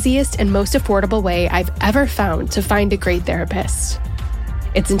the easiest and most affordable way I've ever found to find a great therapist.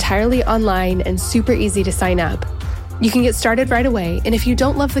 It's entirely online and super easy to sign up. You can get started right away, and if you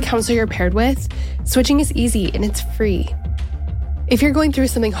don't love the counselor you're paired with, switching is easy and it's free. If you're going through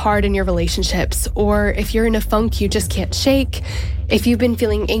something hard in your relationships, or if you're in a funk you just can't shake, if you've been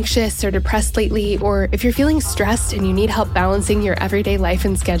feeling anxious or depressed lately, or if you're feeling stressed and you need help balancing your everyday life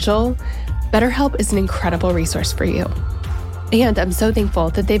and schedule, BetterHelp is an incredible resource for you. And I'm so thankful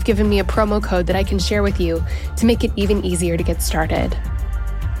that they've given me a promo code that I can share with you to make it even easier to get started.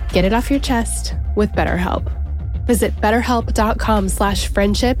 Get it off your chest with BetterHelp. Visit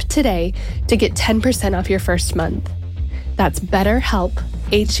betterhelp.com/friendship today to get 10% off your first month. That's BetterHelp,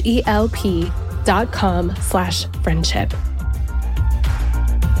 HELP.com/friendship.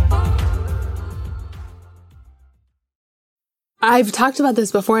 I've talked about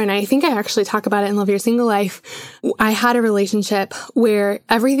this before, and I think I actually talk about it in Love Your Single Life. I had a relationship where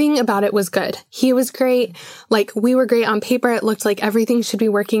everything about it was good. He was great. Like, we were great on paper. It looked like everything should be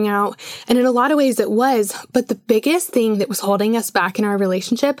working out. And in a lot of ways it was. But the biggest thing that was holding us back in our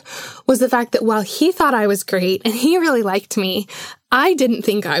relationship was the fact that while he thought I was great and he really liked me, I didn't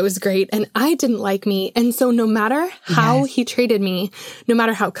think I was great and I didn't like me. And so no matter how he treated me, no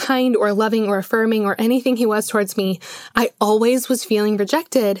matter how kind or loving or affirming or anything he was towards me, I always was feeling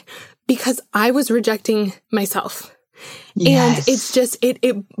rejected because I was rejecting myself. Yes. And it's just, it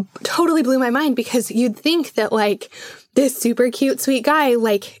totally blew my mind because you'd think that like this super cute, sweet guy,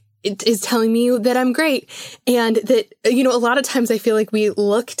 like, it is telling me that I'm great. And that, you know, a lot of times I feel like we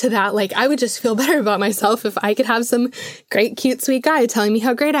look to that, like I would just feel better about myself if I could have some great, cute, sweet guy telling me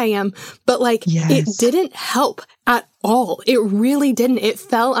how great I am. But like, it didn't help at all. It really didn't. It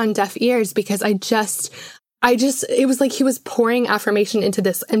fell on deaf ears because it was like he was pouring affirmation into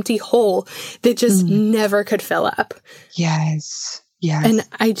this empty hole that just never could fill up. Yes. Yes. And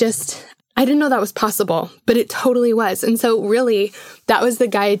I didn't know that was possible, but it totally was. And so really, that was the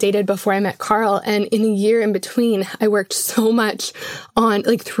guy I dated before I met Carl. And in the year in between, I worked so much on,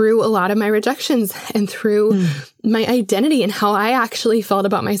 like, through a lot of my rejections and through my identity and how I actually felt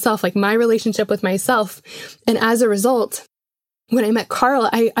about myself, like my relationship with myself. And as a result, when I met Carl,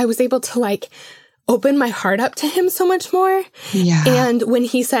 I was able to, like, open my heart up to him so much more. Yeah. And when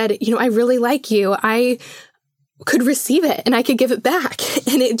he said, you know, I really like you, I could receive it and I could give it back.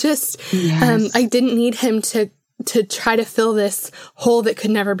 And it just, I didn't need him to try to fill this hole that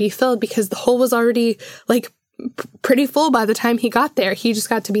could never be filled because the hole was already like pretty full by the time he got there. He just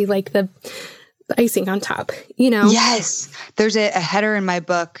got to be like the icing on top, you know? Yes. There's a header in my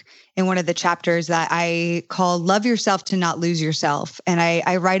book in one of the chapters that I call Love Yourself to Not Lose Yourself. And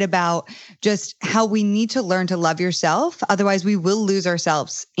I write about just how we need to learn to love yourself. Otherwise, we will lose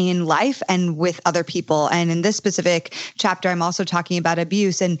ourselves in life and with other people. And in this specific chapter, I'm also talking about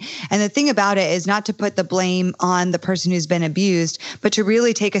abuse. And the thing about it is not to put the blame on the person who's been abused, but to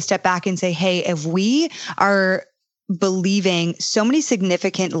really take a step back and say, hey, if we are believing so many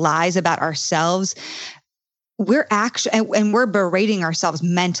significant lies about ourselves, we're actually, and we're berating ourselves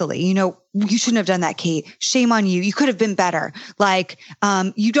mentally. You know, you shouldn't have done that, Kate. Shame on you. You could have been better. Like,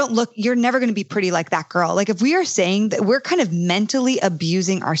 you're never going to be pretty like that girl. Like, if we are saying that, we're kind of mentally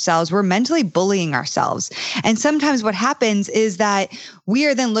abusing ourselves, we're mentally bullying ourselves. And sometimes what happens is that we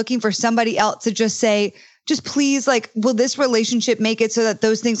are then looking for somebody else to just say, just please, like, will this relationship make it so that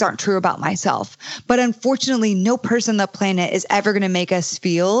those things aren't true about myself? But unfortunately, no person on the planet is ever going to make us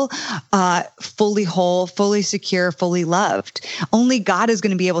feel fully whole, fully secure, fully loved. Only God is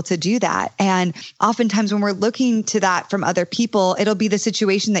going to be able to do that. And oftentimes when we're looking to that from other people, it'll be the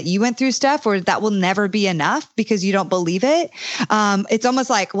situation that you went through, Steph, or that will never be enough because you don't believe it. It's almost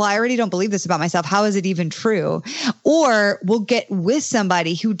like, well, I already don't believe this about myself. How is it even true? Or we'll get with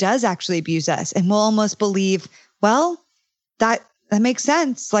somebody who does actually abuse us, and we'll almost believe, well, that makes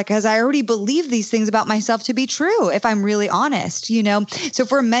sense. Like, as I already believe these things about myself to be true, if I'm really honest, you know? So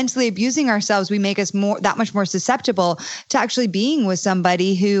if we're mentally abusing ourselves, we make us that much more susceptible to actually being with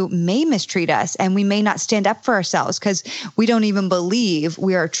somebody who may mistreat us, and we may not stand up for ourselves because we don't even believe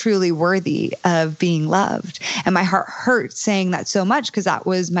we are truly worthy of being loved. And my heart hurts saying that so much because that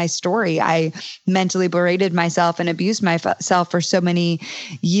was my story. I mentally berated myself and abused myself for so many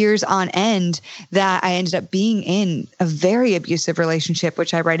years on end that I ended up being in a very abusive relationship,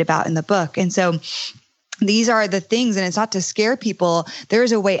 which I write about in the book. And so these are the things, and it's not to scare people. There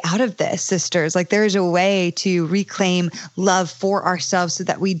is a way out of this, sisters. Like, there is a way to reclaim love for ourselves so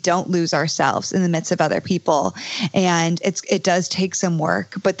that we don't lose ourselves in the midst of other people. And it does take some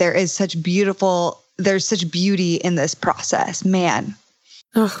work, but there's such beauty in this process, man.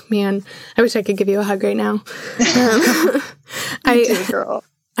 Oh man, I wish I could give you a hug right now. Me too, girl.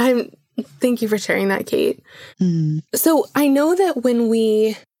 Thank you for sharing that, Kate. So I know that when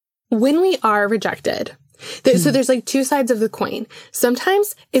we are rejected, so there's like two sides of the coin.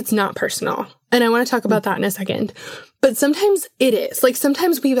 Sometimes it's not personal, and I want to talk about that in a second. But sometimes it is. Like,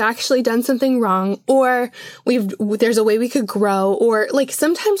 sometimes we've actually done something wrong, or there's a way we could grow, or like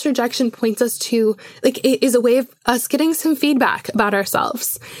sometimes rejection points us to, like, it is a way of us getting some feedback about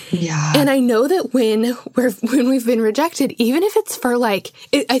ourselves. Yeah. And I know that when we've been rejected, even if it's for I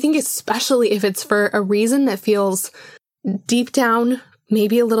think especially if it's for a reason that feels deep down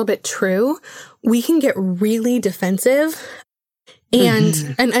maybe a little bit true, we can get really defensive.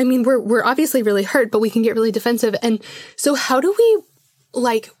 And I mean, we're obviously really hurt, but we can get really defensive. And so how do we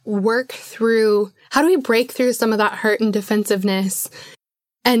break through some of that hurt and defensiveness,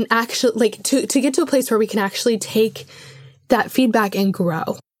 and actually to get to a place where we can actually take that feedback and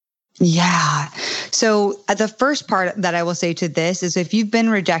grow? Yeah. So the first part that I will say to this is, if you've been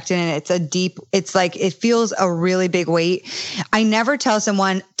rejected and it feels a really big weight, I never tell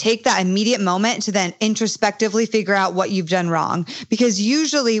someone, take that immediate moment to then introspectively figure out what you've done wrong. Because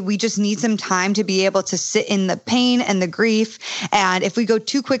usually we just need some time to be able to sit in the pain and the grief. And if we go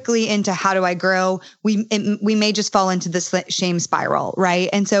too quickly into how do I grow, we may just fall into this shame spiral, right?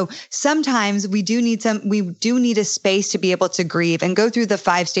 And so sometimes we do need a space to be able to grieve and go through the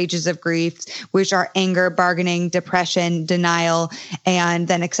 5 stages of grief, which are anger, bargaining, depression, denial, and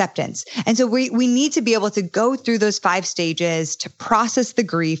then acceptance. And so we need to be able to go through those 5 stages to process the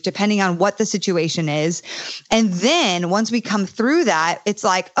grief, depending on what the situation is. And then once we come through that, it's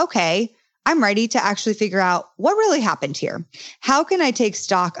like, okay, I'm ready to actually figure out what really happened here. How can I take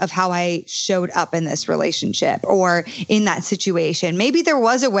stock of how I showed up in this relationship or in that situation? Maybe there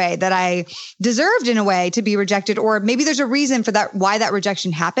was a way that I deserved in a way to be rejected, or maybe there's a reason for that, why that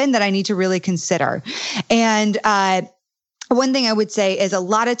rejection happened that I need to really consider. And, one thing I would say is, a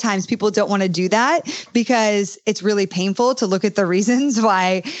lot of times people don't want to do that because it's really painful to look at the reasons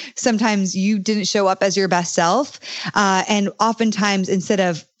why sometimes you didn't show up as your best self. And oftentimes, instead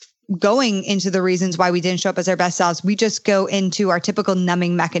of going into the reasons why we didn't show up as our best selves, we just go into our typical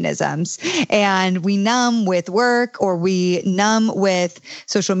numbing mechanisms, and we numb with work, or we numb with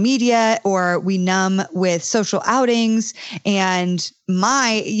social media, or we numb with social outings. And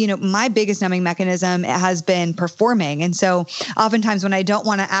my biggest numbing mechanism has been performing. And so oftentimes when I don't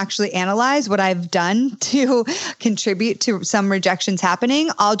want to actually analyze what I've done to contribute to some rejections happening,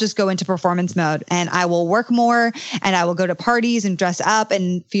 I'll just go into performance mode, and I will work more, and I will go to parties and dress up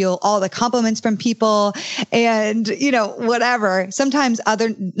and feel all the compliments from people and, whatever. Sometimes other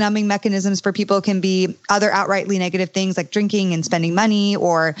numbing mechanisms for people can be other outrightly negative things like drinking and spending money,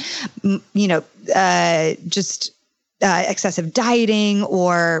 or, just excessive dieting,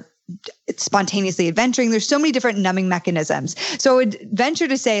 or spontaneously adventuring. There's so many different numbing mechanisms. So I would venture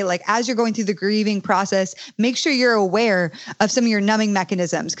to say, as you're going through the grieving process, make sure you're aware of some of your numbing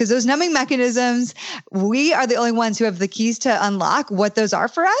mechanisms, because those numbing mechanisms, we are the only ones who have the keys to unlock what those are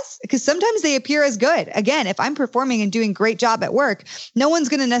for us, because sometimes they appear as good. Again, if I'm performing and doing a great job at work, no one's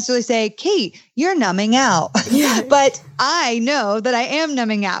going to necessarily say, Kate, you're numbing out. Yeah. But I know that I am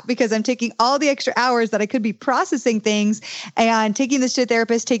numbing out because I'm taking all the extra hours that I could be processing things and taking this to a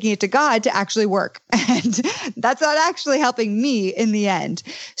therapist, taking it to God to actually work. And that's not actually helping me in the end.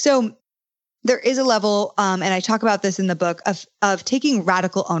 So there is a level, and I talk about this in the book, of taking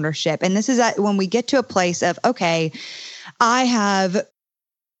radical ownership. And this is that when we get to a place of, okay,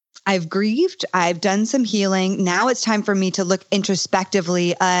 I've grieved, I've done some healing. Now it's time for me to look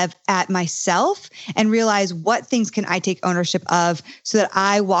introspectively at myself and realize what things can I take ownership of so that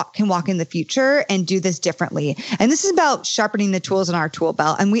I can walk in the future and do this differently. And this is about sharpening the tools in our tool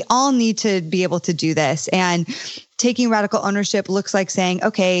belt. And we all need to be able to do this. And taking radical ownership looks like saying,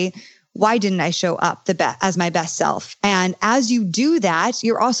 okay, why didn't I show up as my best self? And as you do that,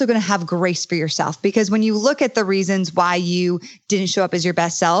 you're also going to have grace for yourself, because when you look at the reasons why you didn't show up as your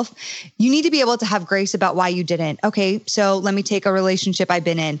best self, you need to be able to have grace about why you didn't. Okay, so let me take a relationship I've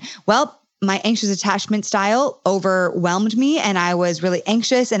been in. Well, my anxious attachment style overwhelmed me, and I was really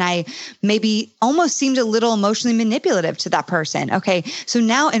anxious, and I maybe almost seemed a little emotionally manipulative to that person. Okay. So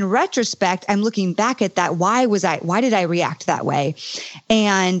now in retrospect, I'm looking back at that. Why did I react that way?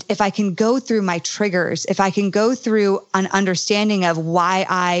 And if I can go through my triggers, if I can go through an understanding of why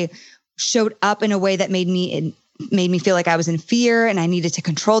I showed up in a way that made me feel like I was in fear and I needed to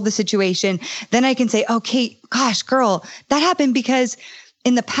control the situation, then I can say, okay, gosh, girl, that happened because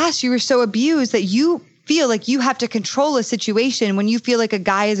in the past, you were so abused that you feel like you have to control a situation when you feel like a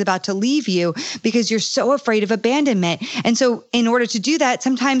guy is about to leave you because you're so afraid of abandonment. And so in order to do that,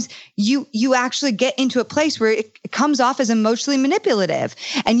 sometimes you actually get into a place where it comes off as emotionally manipulative,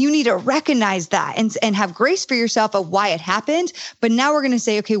 and you need to recognize that and have grace for yourself of why it happened. But now we're going to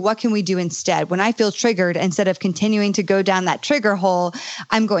say, okay, what can we do instead? When I feel triggered, instead of continuing to go down that trigger hole,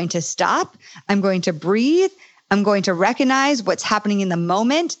 I'm going to stop. I'm going to breathe. I'm going to recognize what's happening in the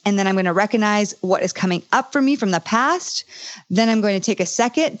moment, and then I'm going to recognize what is coming up for me from the past. Then I'm going to take a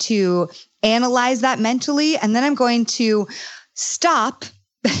second to analyze that mentally, and then I'm going to stop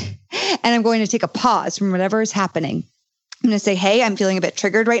and I'm going to take a pause from whatever is happening. I'm going to say, hey, I'm feeling a bit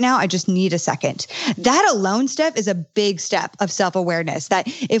triggered right now. I just need a second. That alone, Steph, is a big step of self-awareness, that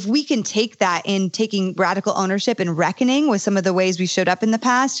if we can take that in taking radical ownership and reckoning with some of the ways we showed up in the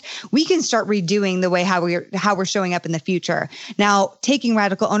past, we can start redoing the way how we're showing up in the future. Now, taking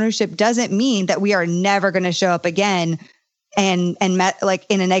radical ownership doesn't mean that we are never going to show up again and met like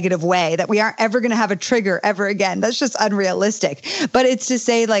in a negative way, that we aren't ever going to have a trigger ever again. That's just unrealistic. But it's to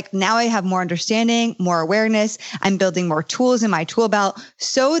say, like, now I have more understanding, more awareness. I'm building more tools in my tool belt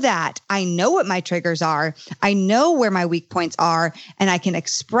so that I know what my triggers are. I know where my weak points are, and I can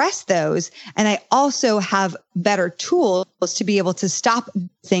express those. And I also have better tools to be able to stop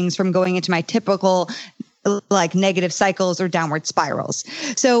things from going into my typical like negative cycles or downward spirals.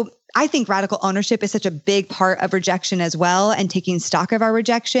 So I think radical ownership is such a big part of rejection as well, and taking stock of our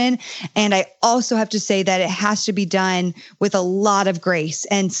rejection. And I also have to say that it has to be done with a lot of grace.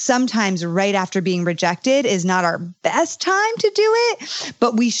 And sometimes right after being rejected is not our best time to do it,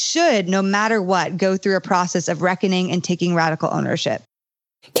 but we should, no matter what, go through a process of reckoning and taking radical ownership.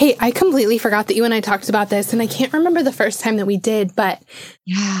 Kate, I completely forgot that you and I talked about this, and I can't remember the first time that we did, but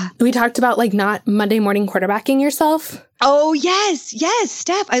yeah, we talked about like not Monday morning quarterbacking yourself. Oh, yes. Yes,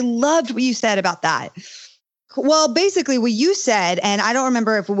 Steph, I loved what you said about that. Well, basically what you said, and I don't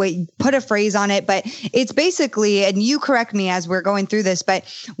remember if we put a phrase on it, but it's basically, and you correct me as we're going through this, but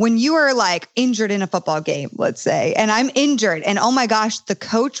when you are like injured in a football game, let's say, and I'm injured and oh my gosh, the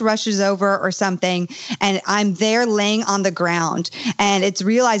coach rushes over or something, and I'm there laying on the ground, and it's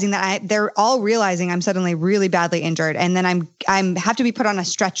realizing that they're all realizing I'm suddenly really badly injured. And then I'm have to be put on a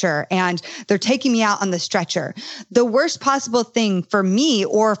stretcher, and they're taking me out on the stretcher. The worst possible thing for me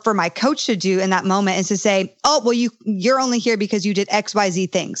or for my coach to do in that moment is to say, oh, well, you're only here because you did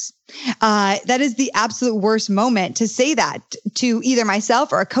XYZ things. That is the absolute worst moment to say that to either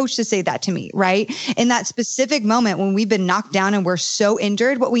myself or a coach to say that to me, right? In that specific moment when we've been knocked down and we're so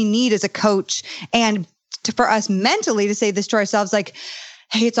injured, what we need is a coach and for us mentally to say this to ourselves, like,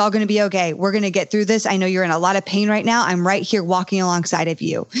 hey, it's all going to be okay. We're going to get through this. I know you're in a lot of pain right now. I'm right here walking alongside of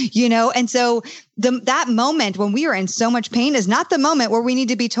you, you know? And so that moment when we are in so much pain is not the moment where we need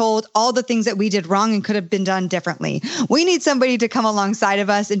to be told all the things that we did wrong and could have been done differently. We need somebody to come alongside of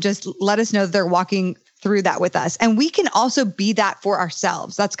us and just let us know that they're walking through that with us. And we can also be that for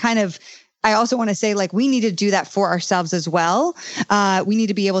ourselves. That's kind of, I also want to say, like, we need to do that for ourselves as well. We need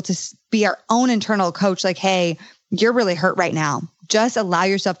to be able to be our own internal coach. Like, hey, you're really hurt right now. Just allow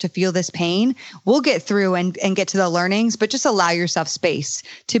yourself to feel this pain. We'll get through and get to the learnings, but just allow yourself space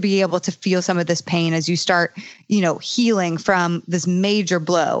to be able to feel some of this pain as you start, healing from this major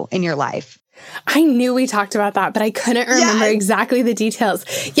blow in your life. I knew we talked about that, but I couldn't remember exactly the details.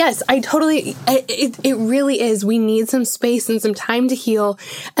 Yes, it really is. We need some space and some time to heal.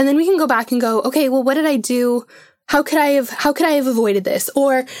 And then we can go back and go, okay, well, what did I do? how could I have avoided this?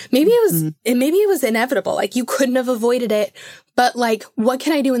 Or maybe it was inevitable. Like you couldn't have avoided it, but like, what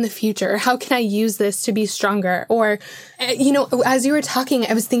can I do in the future? How can I use this to be stronger? Or, as you were talking,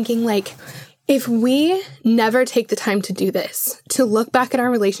 I was thinking like, if we never take the time to do this, to look back at our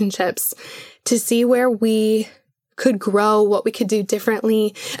relationships, to see where we could grow, what we could do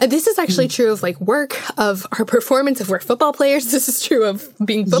differently. This is actually true of like work, of our performance, if we're football players. This is true of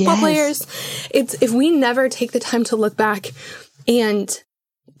being football players. It's if we never take the time to look back and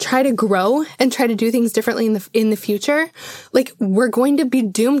try to grow and try to do things differently in the future, like we're going to be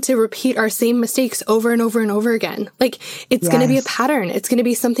doomed to repeat our same mistakes over and over and over again. Like it's going to be a pattern. It's going to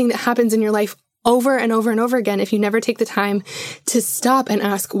be something that happens in your life over and over and over again if you never take the time to stop and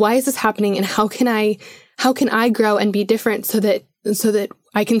ask, why is this happening, and how can I grow and be different so that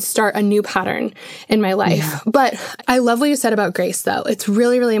I can start a new pattern in my life. Yeah. But I love what you said about grace, though. It's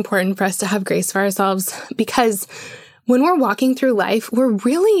really, really important for us to have grace for ourselves, because when we're walking through life, we're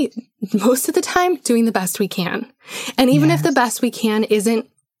really, most of the time, doing the best we can. And even if the best we can isn't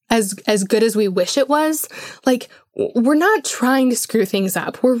as good as we wish it was, like, we're not trying to screw things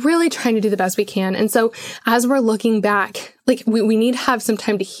up. We're really trying to do the best we can. And so as we're looking back, like we need to have some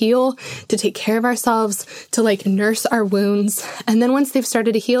time to heal, to take care of ourselves, to like nurse our wounds. And then once they've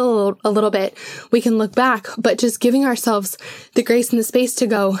started to heal a little bit, we can look back, but just giving ourselves the grace and the space to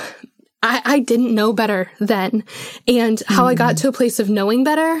go, I didn't know better then. And how I got to a place of knowing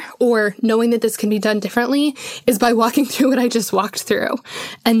better, or knowing that this can be done differently, is by walking through what I just walked through.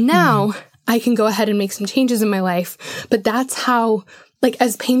 And now I can go ahead and make some changes in my life. But that's how, like,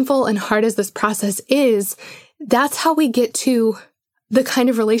 as painful and hard as this process is, that's how we get to the kind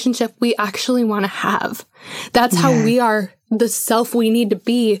of relationship we actually want to have. That's how we are the self we need to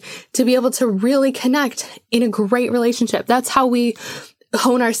be able to really connect in a great relationship. That's how we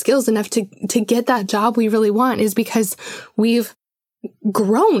hone our skills enough to get that job we really want, is because we've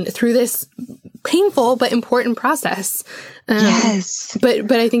grown through this painful but important process.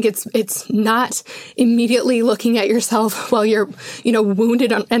 But I think it's not immediately looking at yourself while you're,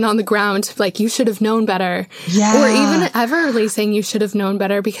 wounded and on the ground, like you should have known better. Or even ever really saying you should have known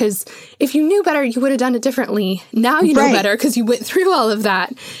better, because if you knew better, you would have done it differently. Now you know better because you went through all of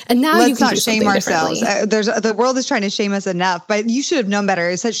that. And now you can not shame ourselves. The world is trying to shame us enough, but you should have known better.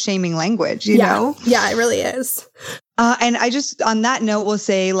 It's such shaming language, you know? Yeah, it really is. And I just, on that note, will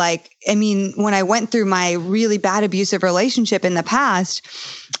say, like, I mean, when I went through my really bad abusive relationship in the past,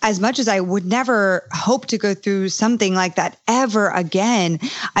 as much as I would never hope to go through something like that ever again,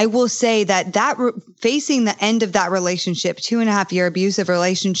 I will say that facing the end of that relationship, 2.5-year abusive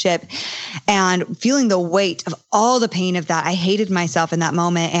relationship, and feeling the weight of all the pain of that, I hated myself in that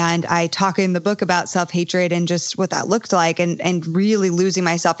moment. And I talk in the book about self-hatred and just what that looked like, and really losing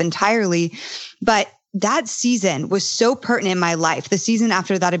myself entirely. But that season was so pertinent in my life, the season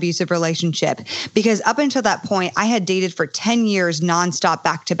after that abusive relationship, because up until that point, I had dated for 10 years nonstop,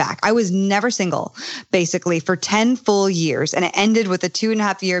 back to back. I was never single, basically, for 10 full years. And it ended with a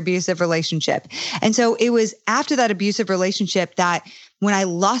 2.5-year abusive relationship. And so it was after that abusive relationship that when I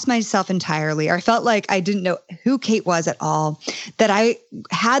lost myself entirely, or I felt like I didn't know who Kate was at all, that I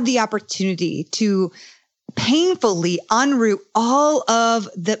had the opportunity to painfully unroot all of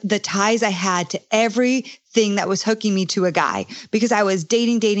the ties I had to everything that was hooking me to a guy, because I was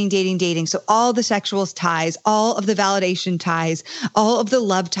dating. So all the sexual ties, all of the validation ties, all of the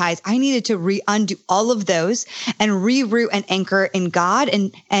love ties, I needed to undo all of those and reroot and anchor in God,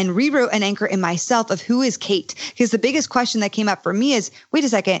 and reroot and anchor in myself of who is Kate. Because the biggest question that came up for me is, wait a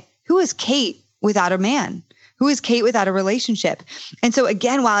second, who is Kate without a man? Who is Kate without a relationship? And so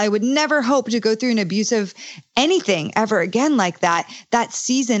again, while I would never hope to go through an abusive anything ever again like that, that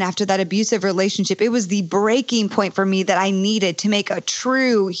season after that abusive relationship, it was the breaking point for me that I needed to make a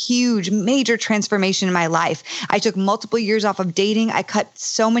true, huge, major transformation in my life. I took multiple years off of dating. I cut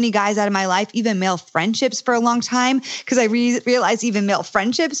so many guys out of my life, even male friendships for a long time, because I realized even male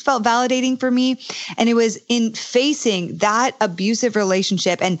friendships felt validating for me. And it was in facing that abusive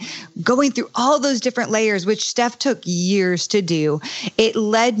relationship and going through all those different layers, which Steph took years to do, it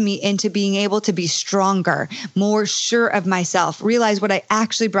led me into being able to be stronger, more sure of myself, realize what I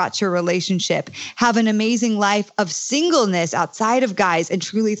actually brought to a relationship, have an amazing life of singleness outside of guys, and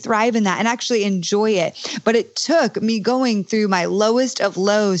truly thrive in that and actually enjoy it. But it took me going through my lowest of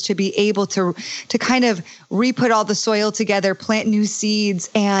lows to be able to kind of re-put all the soil together, plant new seeds,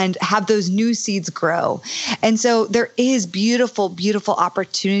 and have those new seeds grow. And so there is beautiful, beautiful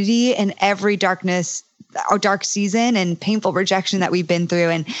opportunity in every darkness our dark season and painful rejection that we've been through.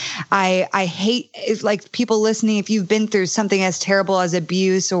 And I hate, like, people listening, if you've been through something as terrible as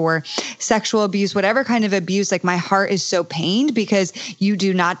abuse or sexual abuse, whatever kind of abuse, like, my heart is so pained because you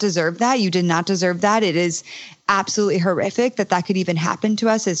do not deserve that. You did not deserve that. It is absolutely horrific that could even happen to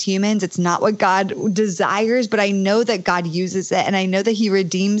us as humans. It's not what God desires, but I know that God uses it, and I know that he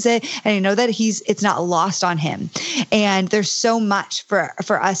redeems it, and I know that it's not lost on him. And there's so much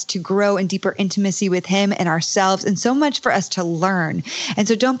for us to grow in deeper intimacy with him and ourselves, and so much for us to learn. And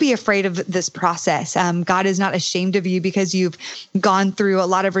so don't be afraid of this process. God is not ashamed of you because you've gone through a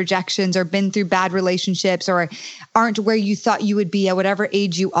lot of rejections or been through bad relationships or aren't where you thought you would be at whatever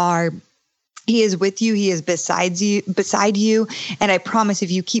age you are. He is with you. He is beside you. And I promise if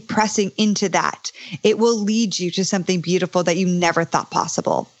you keep pressing into that, it will lead you to something beautiful that you never thought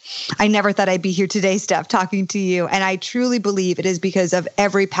possible. I never thought I'd be here today, Steph, talking to you. And I truly believe it is because of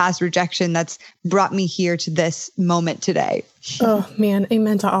every past rejection that's brought me here to this moment today. Oh, man.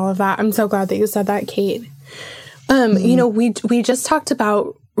 Amen to all of that. I'm so glad that you said that, Kate. You know, we just talked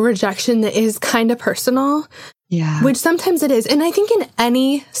about rejection that is kind of personal. Yeah. Which sometimes it is. And I think in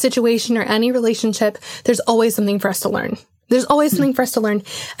any situation or any relationship, there's always something for us to learn. There's always something for us to learn.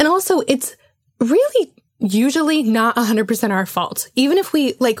 And also, it's really usually not 100% our fault. Even if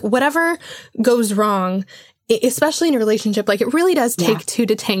we, like, whatever goes wrong, especially in a relationship, like, it really does take two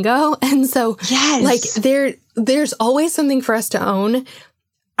to tango. And so, like, there's always something for us to own.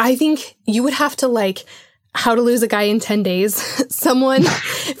 I think you would have to, like, How to Lose a Guy in 10 Days, someone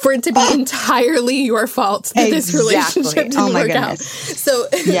for it to be entirely your fault that this relationship didn't work out. So,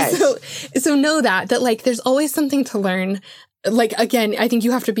 so know that like, there's always something to learn. Like, again, I think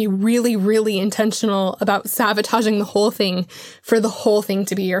you have to be really, really intentional about sabotaging the whole thing for the whole thing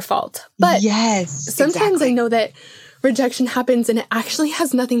to be your fault. But sometimes I know that rejection happens and it actually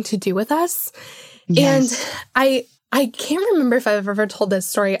has nothing to do with us. And I can't remember if I've ever told this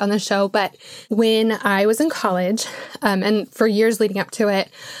story on the show, but when I was in college, and for years leading up to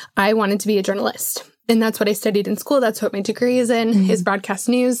it, I wanted to be a journalist. And that's what I studied in school. That's what my degree is in, is broadcast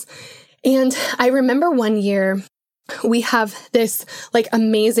news. And I remember one year, we have this, like,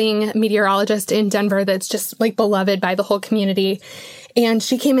 amazing meteorologist in Denver that's just, like, beloved by the whole community. And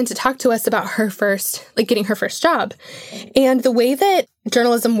she came in to talk to us about her first, like, getting her first job. And the way that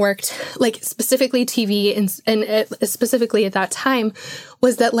journalism worked, like, specifically TV and specifically at that time,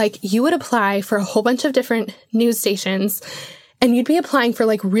 was that, like, you would apply for a whole bunch of different news stations and you'd be applying for,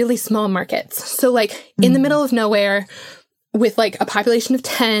 like, really small markets. So, like, in the middle of nowhere with, like, a population of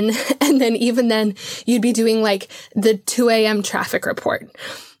 10. And then even then you'd be doing, like, the 2 a.m. traffic report.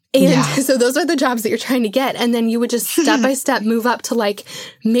 And so those are the jobs that you're trying to get. And then you would just step by step move up to, like,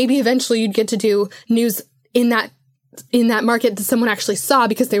 maybe eventually you'd get to do news in that market that someone actually saw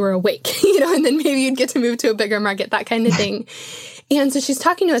because they were awake, you know, and then maybe you'd get to move to a bigger market, that kind of thing. And so she's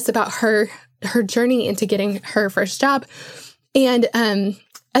talking to us about her journey into getting her first job. And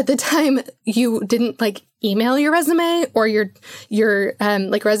at the time, you didn't, like, email your resume or your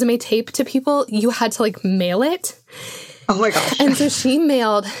like, resume tape to people. You had to, like, mail it. Oh my gosh. And so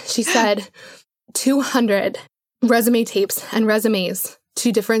she said 200 resume tapes and resumes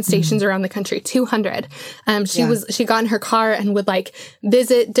to different stations around the country, 200. She got in her car and would, like,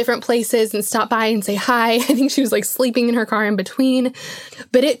 visit different places and stop by and say hi. I think she was, like, sleeping in her car in between.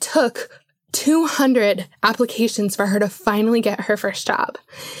 But it took 200 applications for her to finally get her first job.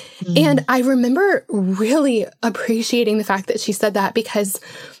 And I remember really appreciating the fact that she said that, because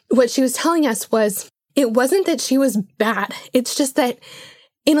what she was telling us was, it wasn't that she was bad. It's just that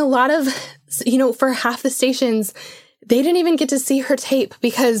in a lot of, you know, for half the stations, they didn't even get to see her tape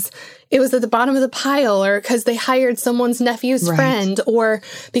because it was at the bottom of the pile, or because they hired someone's nephew's friend, or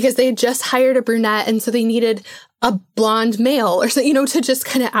because they had just hired a brunette and so they needed a blonde male, or so, you know, to just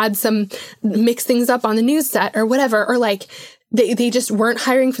kind of mix things up on the news set or whatever, or, like, they just weren't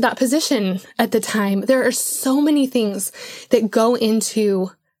hiring for that position at the time. There are so many things that go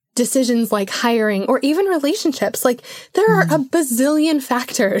into decisions like hiring or even relationships. Like, there are a bazillion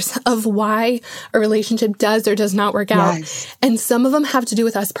factors of why a relationship does or does not work out. And some of them have to do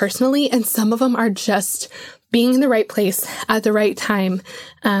with us personally, and some of them are just being in the right place at the right time,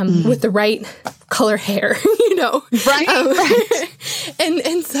 with the right color hair, you know?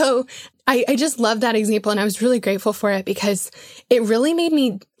 And so I just love that example, and I was really grateful for it because it really made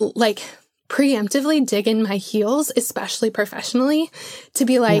me, like, preemptively dig in my heels, especially professionally, to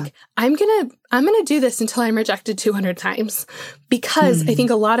be like, I'm gonna do this until I'm rejected 200 times. Because I think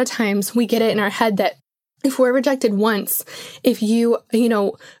a lot of times we get it in our head that if we're rejected once, if you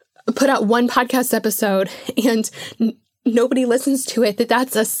know, put out one podcast episode and nobody listens to it,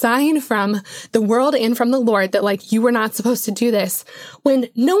 that's a sign from the world and from the Lord that like, you were not supposed to do this, when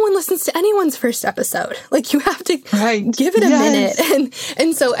no one listens to anyone's first episode. Like, you have to give it a minute.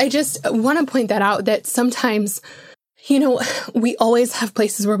 And so I just want to point that out, that sometimes, you know, we always have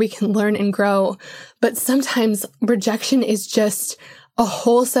places where we can learn and grow, but sometimes rejection is just a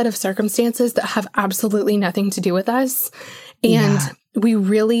whole set of circumstances that have absolutely nothing to do with us. And we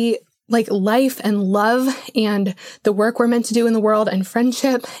really, like, life and love and the work we're meant to do in the world and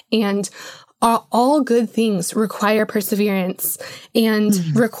friendship and all good things require perseverance and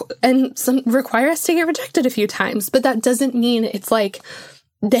require us to get rejected a few times. But that doesn't mean it's like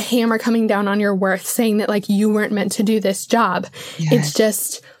the hammer coming down on your worth saying that like you weren't meant to do this job. Yes. It's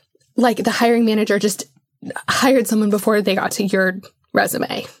just like the hiring manager just hired someone before they got to your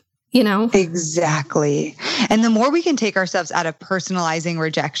resume. You know? Exactly. And the more we can take ourselves out of personalizing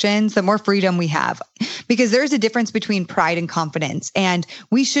rejections, the more freedom we have, because there's a difference between pride and confidence. And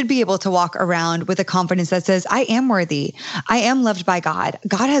we should be able to walk around with a confidence that says, I am worthy. I am loved by God.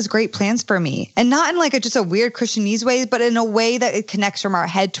 God has great plans for me. And not in like just a weird Christianese way, but in a way that it connects from our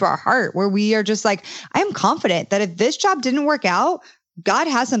head to our heart, where we are just like, I am confident that if this job didn't work out, God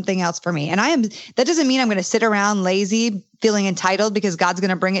has something else for me. And that doesn't mean I'm going to sit around lazy, feeling entitled because God's going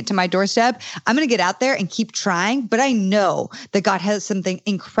to bring it to my doorstep. I'm going to get out there and keep trying, but I know that God has something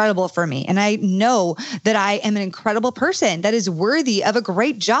incredible for me. And I know that I am an incredible person that is worthy of a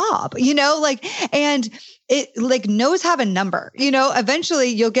great job, you know, like, and it like no's have a number, you know, eventually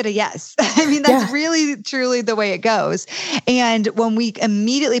you'll get a yes. I mean, that's really, truly the way it goes. And when we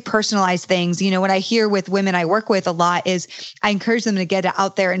immediately personalize things, you know, what I hear with women I work with a lot is I encourage them to get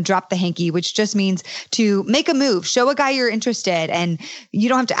out there and drop the hanky, which just means to make a move, show a guy you're interested, and you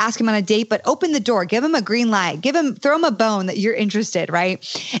don't have to ask him on a date, but open the door, give him a green light, throw him a bone that you're interested,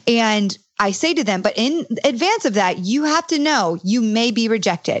 right? And I say to them, but in advance of that, you have to know you may be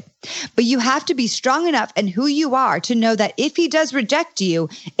rejected, but you have to be strong enough in who you are to know that if he does reject you,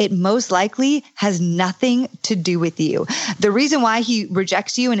 it most likely has nothing to do with you. The reason why he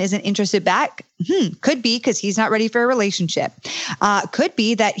rejects you and isn't interested back could be because he's not ready for a relationship. Could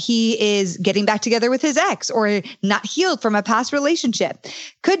be that he is getting back together with his ex or not healed from a past relationship.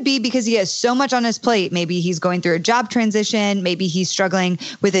 Could be because he has so much on his plate. Maybe he's going through a job transition. Maybe he's struggling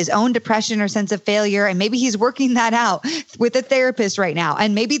with his own depression or sense of failure. And maybe he's working that out with a therapist right now.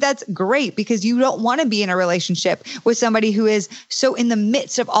 And maybe that's great because you don't want to be in a relationship with somebody who is so in the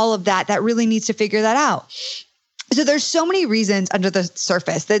midst of all of that really needs to figure that out. So there's so many reasons under the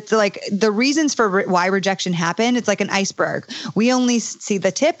surface. That's like the reasons for why rejection happened. It's like an iceberg. We only see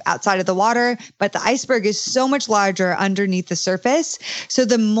the tip outside of the water, but the iceberg is so much larger underneath the surface. So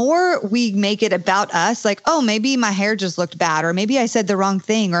the more we make it about us, like, oh, maybe my hair just looked bad, or maybe I said the wrong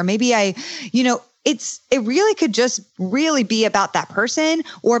thing, or maybe it really could just really be about that person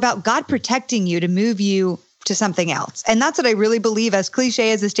or about God protecting you to move you to something else. And that's what I really believe, as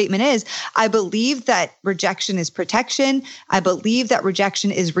cliche as the statement is. I believe that rejection is protection. I believe that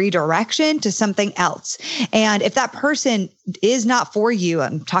rejection is redirection to something else. And if that person is not for you,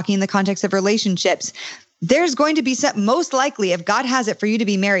 I'm talking in the context of relationships, there's going to be most likely, if God has it for you to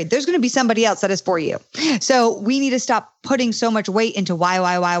be married, there's going to be somebody else that is for you. So we need to stop putting so much weight into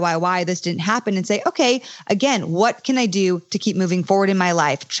why this didn't happen and say, okay, again, what can I do to keep moving forward in my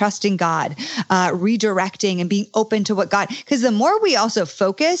life? Trusting God, redirecting and being open to what God, because the more we also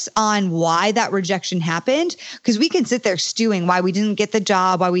focus on why that rejection happened, because we can sit there stewing why we didn't get the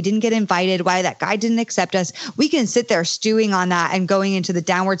job, why we didn't get invited, why that guy didn't accept us. We can sit there stewing on that and going into the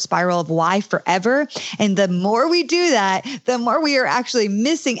downward spiral of why forever. And the more we do that, the more we are actually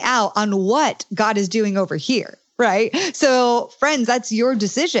missing out on what God is doing over here. Right? So friends, that's your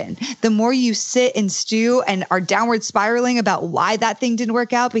decision. The more you sit and stew and are downward spiraling about why that thing didn't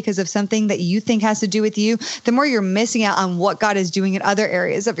work out because of something that you think has to do with you, the more you're missing out on what God is doing in other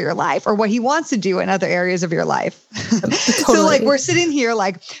areas of your life or what he wants to do in other areas of your life. Totally. So like we're sitting here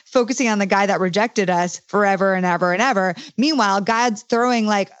like focusing on the guy that rejected us forever and ever and ever. Meanwhile, God's throwing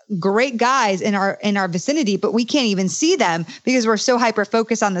like great guys in our vicinity, but we can't even see them because we're so hyper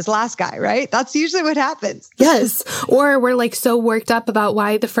focused on this last guy, right? That's usually what happens. Yes. Or we're like so worked up about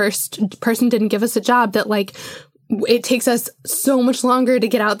why the first person didn't give us a job that like it takes us so much longer to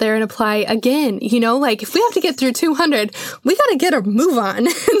get out there and apply again. You know, like if we have to get through 200, we got to get a move on. And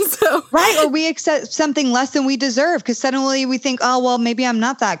so, right. Or we accept something less than we deserve because suddenly we think, oh, well, maybe I'm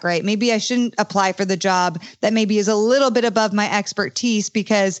not that great. Maybe I shouldn't apply for the job that maybe is a little bit above my expertise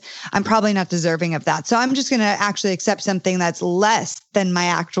because I'm probably not deserving of that. So I'm just going to actually accept something that's less than my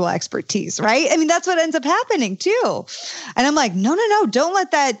actual expertise, right? I mean, that's what ends up happening too. And I'm like, no, don't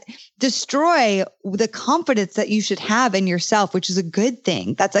let that destroy the confidence that you should have in yourself, which is a good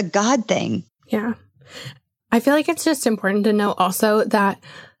thing. That's a God thing. Yeah. I feel like it's just important to know also that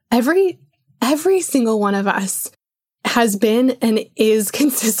every single one of us has been and is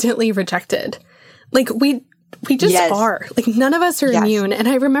consistently rejected. Like we just are. Like none of us are immune. And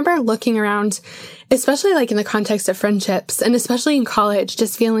I remember looking around, especially like in the context of friendships and especially in college,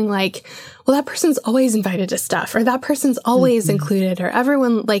 just feeling like, well, that person's always invited to stuff, or that person's always included, or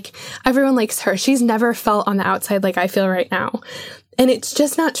everyone likes her. She's never felt on the outside like I feel right now. And it's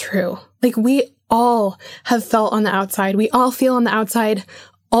just not true. Like we all have felt on the outside. We all feel on the outside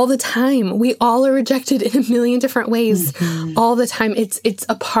all the time. We all are rejected in a million different ways all the time. It's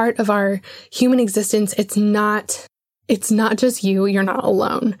a part of our human existence. It's not just you. You're not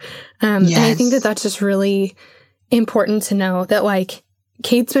alone. And I think that that's just really important to know that like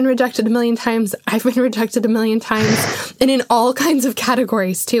Kate's been rejected a million times. I've been rejected a million times and in all kinds of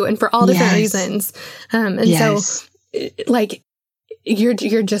categories too. And for all different reasons. So like you're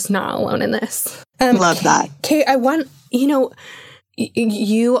just not alone in this. Love that. Kate,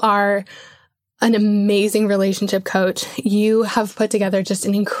 you are an amazing relationship coach. You have put together just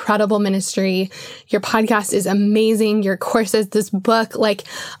an incredible ministry. Your podcast is amazing. Your courses, this book, like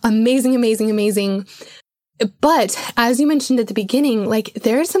amazing, amazing, amazing. But as you mentioned at the beginning, like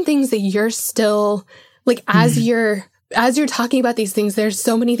there are some things that you're still like, as you're talking about these things, there's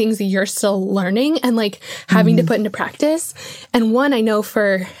so many things that you're still learning and like having to put into practice. And one, I know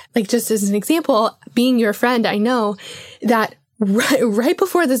for like, just as an example, being your friend, I know that right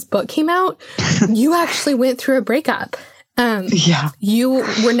before this book came out, you actually went through a breakup. You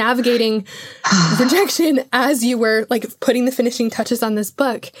were navigating rejection as you were like putting the finishing touches on this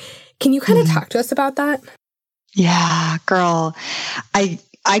book. Can you kind of talk to us about that? Yeah, girl.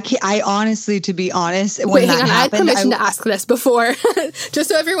 I honestly, to be honest, wait, hang on. I had permission to ask this before, just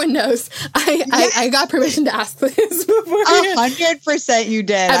so everyone knows. I got permission to ask this before. 100% you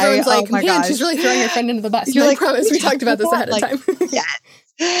did. Everyone's like, man, she's really throwing her friend into the bus. You're like, promise, we talked about this ahead of time. Yes.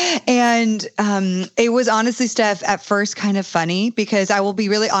 And it was honestly, Steph, at first kind of funny because I will be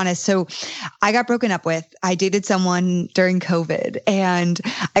really honest. So I got broken up with. I dated someone during COVID and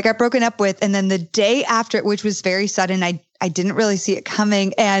I got broken up with. And then the day after, which was very sudden, I didn't really see it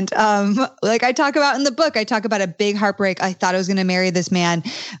coming. And like I talk about in the book, I talk about a big heartbreak. I thought I was going to marry this man.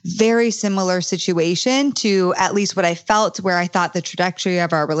 Very similar situation to at least what I felt, where I thought the trajectory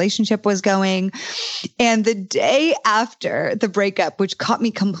of our relationship was going. And the day after the breakup, which caught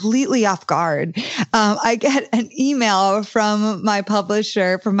me completely off guard, I get an email from my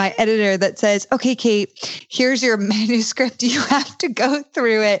publisher, from my editor that says, okay, Kate, here's your manuscript. You have to go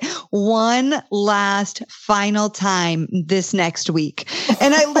through it one last final time this next week.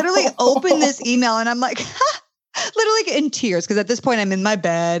 And I literally opened this email and I'm like, literally in tears. Cause at this point I'm in my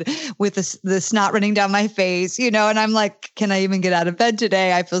bed with the snot running down my face, and I'm like, can I even get out of bed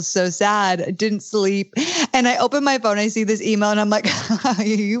today? I feel so sad. I didn't sleep. And I open my phone, I see this email and I'm like, are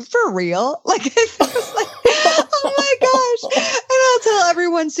you for real? Like, it was like, oh my gosh. And I'll tell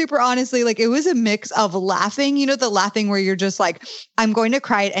everyone super honestly, like it was a mix of laughing, the laughing where you're just like, I'm going to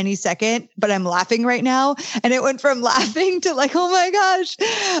cry at any second, but I'm laughing right now. And it went from laughing to like, oh my gosh,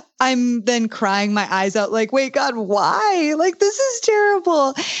 I'm then crying my eyes out like, wait, God, why? Like, this is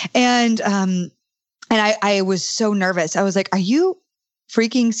terrible. And I was so nervous. I was like, are you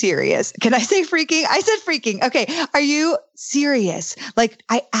freaking serious? Can I say freaking? I said freaking. Okay. Are you serious? Like,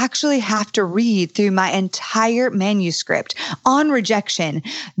 I actually have to read through my entire manuscript on rejection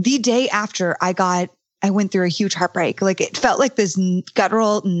the day after I went through a huge heartbreak. Like it felt like this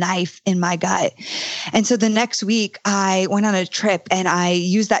guttural knife in my gut. And so the next week I went on a trip and I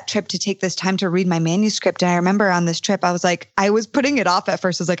used that trip to take this time to read my manuscript. And I remember on this trip, I was like, I was putting it off at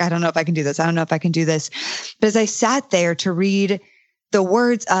first. I was like, I don't know if I can do this. I don't know if I can do this. But as I sat there to read the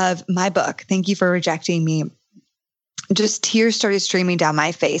words of my book, Thank You for Rejecting Me, just tears started streaming down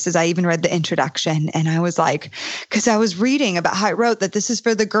my face as I even read the introduction. And I was like, because I was reading about how I wrote that this is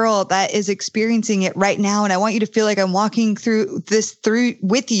for the girl that is experiencing it right now. And I want you to feel like I'm walking through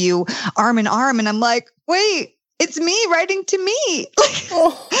with you arm in arm. And I'm like, wait, it's me writing to me.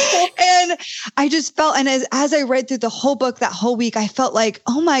 And I just felt, and as I read through the whole book that whole week, I felt like,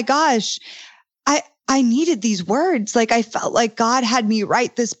 oh my gosh, I needed these words. Like I felt like God had me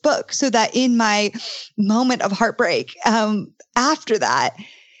write this book so that in my moment of heartbreak, after that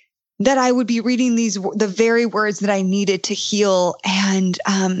I would be reading the very words that I needed to heal and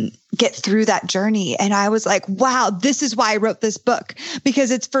get through that journey. And I was like, wow, this is why I wrote this book,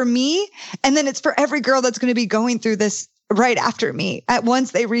 because it's for me. And then it's for every girl that's going to be going through this right after me at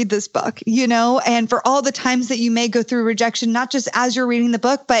once they read this book, you know, and for all the times that you may go through rejection, not just as you're reading the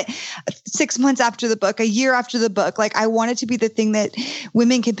book, but 6 months after the book, a year after the book. Like, I want it to be the thing that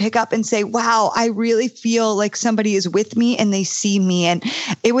women can pick up and say, wow, I really feel like somebody is with me and they see me. And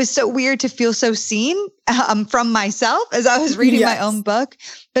it was so weird to feel so seen from myself as I was reading my own book.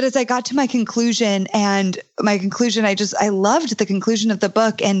 But as I got to my conclusion, I loved the conclusion of the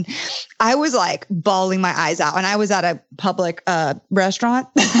book. And I was like bawling my eyes out. And I was at a public restaurant.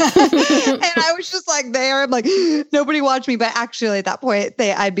 And I was just like there. I'm like, nobody watched me. But actually at that point,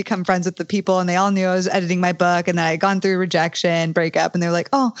 I'd become friends with the people and they all knew I was editing my book and that I had gone through rejection, breakup. And they're like,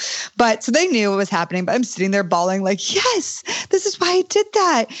 oh, but so they knew what was happening. But I'm sitting there bawling like, yes, this is why I did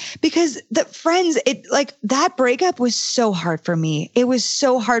that. Because the friends, that breakup was so hard for me. It was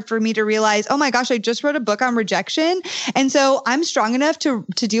so hard for me to realize, oh my gosh, I just wrote a book on rejection. And so I'm strong enough to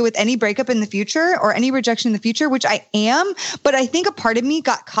deal with any breakup in the future or any rejection in the future, which I am. But I think a part of me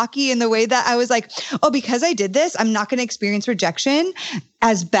got cocky in the way that I was like, oh, because I did this, I'm not going to experience rejection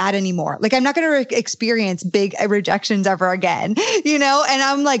as bad anymore. Like, I'm not going to experience big rejections ever again, you know? And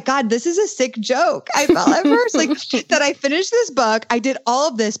I'm like, God, this is a sick joke. I felt at first like that I finished this book. I did all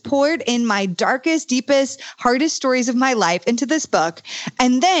of this, poured in my darkest, deepest, hardest stories of my life into this book.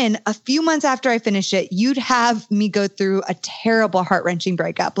 And then a few months after I finish it, you'd have me go through a terrible, heart-wrenching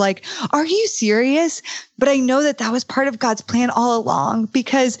breakup. Like, are you serious? But I know that that was part of God's plan all along,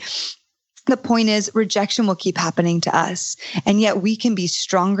 because the point is, rejection will keep happening to us, and yet we can be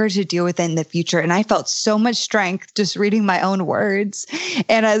stronger to deal with it in the future. And I felt so much strength just reading my own words.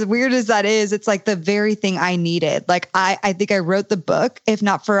 And as weird as that is, it's like the very thing I needed. Like, I think I wrote the book, if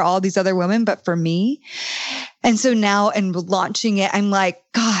not for all these other women, but for me. And so now in launching it, I'm like,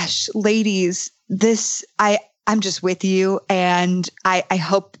 gosh, ladies, I'm just with you. And I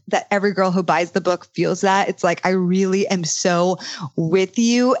hope that every girl who buys the book feels that. It's like, I really am so with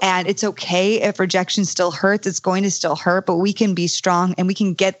you. And it's okay if rejection still hurts. It's going to still hurt, but we can be strong and we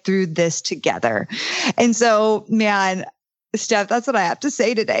can get through this together. And so, man, Steph, that's what I have to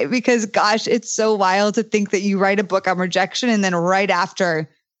say today, because gosh, it's so wild to think that you write a book on rejection and then right after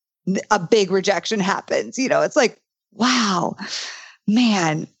a big rejection happens. You know, it's like, wow,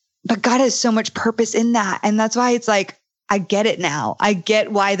 man. But God has so much purpose in that. And that's why it's like, I get it now. I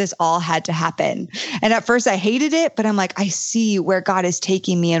get why this all had to happen. And at first I hated it, but I'm like, I see where God is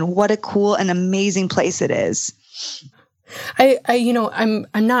taking me and what a cool and amazing place it is. I'm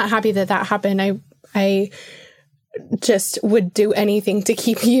not happy that happened. I just would do anything to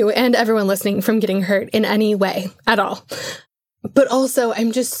keep you and everyone listening from getting hurt in any way at all. But also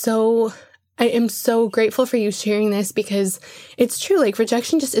I am so grateful for you sharing this, because it's true. Like,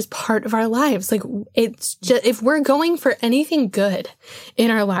 rejection just is part of our lives. Like, it's just, if we're going for anything good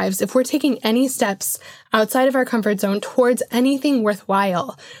in our lives, if we're taking any steps outside of our comfort zone towards anything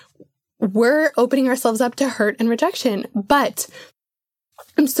worthwhile, we're opening ourselves up to hurt and rejection. But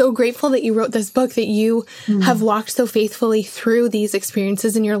I'm so grateful that you wrote this book, that you have walked so faithfully through these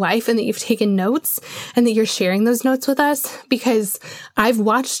experiences in your life, and that you've taken notes and that you're sharing those notes with us, because I've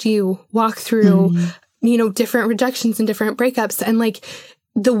watched you walk through, different rejections and different breakups. And like,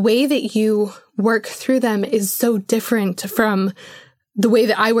 the way that you work through them is so different from the way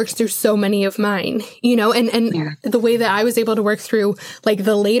that I worked through so many of mine, and the way that I was able to work through like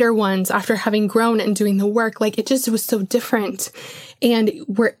the later ones after having grown and doing the work, like it just was so different. And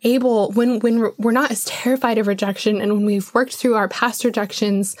we're able, when we're not as terrified of rejection, and when we've worked through our past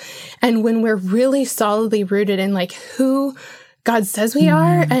rejections, and when we're really solidly rooted in like who God says we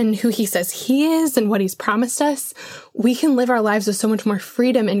are and who he says he is and what he's promised us, we can live our lives with so much more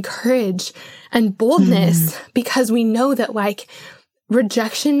freedom and courage and boldness, because we know that like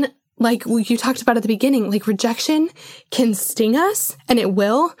rejection, like you talked about at the beginning, like rejection can sting us, and it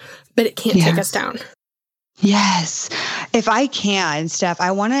will, but it can't take us down. Yes. If I can, Steph, I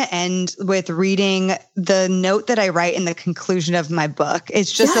want to end with reading the note that I write in the conclusion of my book.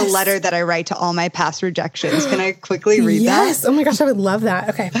 It's just a letter that I write to all my past rejections. Can I quickly read that? Yes. Oh my gosh, I would love that.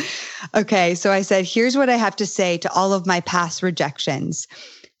 Okay. Okay. So I said, here's what I have to say to all of my past rejections.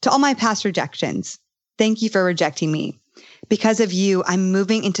 To all my past rejections, thank you for rejecting me. Because of you, I'm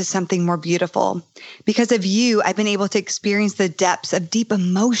moving into something more beautiful. Because of you, I've been able to experience the depths of deep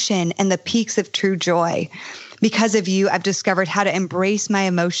emotion and the peaks of true joy. Because of you, I've discovered how to embrace my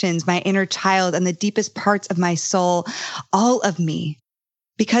emotions, my inner child, and the deepest parts of my soul, all of me.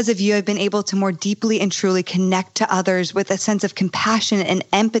 Because of you, I've been able to more deeply and truly connect to others with a sense of compassion and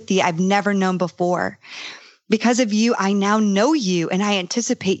empathy I've never known before. Because of you, I now know you and I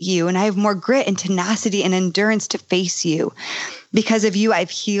anticipate you, and I have more grit and tenacity and endurance to face you. Because of you, I've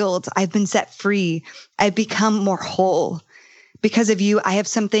healed. I've been set free. I've become more whole. Because of you, I have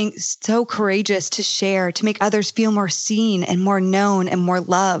something so courageous to share, to make others feel more seen and more known and more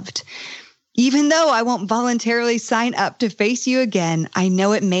loved. Even though I won't voluntarily sign up to face you again, I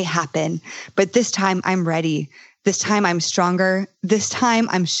know it may happen, but this time I'm ready. This time I'm stronger. This time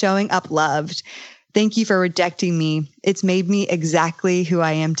I'm showing up loved. Thank you for rejecting me. It's made me exactly who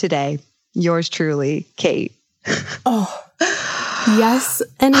I am today. Yours truly, Kate. Oh, yes,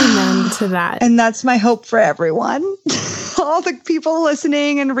 and amen to that. And that's my hope for everyone. All the people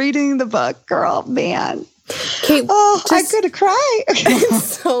listening and reading the book, girl, man. Kate, I'm going to cry.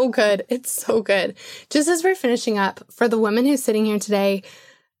 It's so good. It's so good. Just as we're finishing up, for the woman who's sitting here today,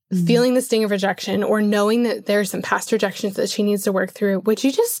 feeling the sting of rejection or knowing that there are some past rejections that she needs to work through, would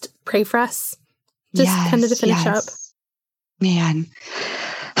you just pray for us? Just kind of to finish up. Man.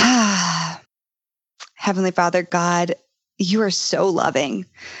 Heavenly Father, God, you are so loving.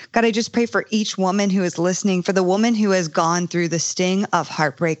 God, I just pray for each woman who is listening, for the woman who has gone through the sting of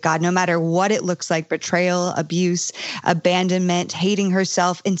heartbreak, God, no matter what it looks like, betrayal, abuse, abandonment, hating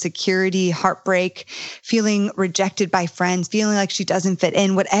herself, insecurity, heartbreak, feeling rejected by friends, feeling like she doesn't fit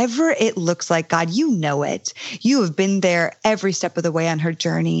in, whatever it looks like, God, you know it. You have been there every step of the way on her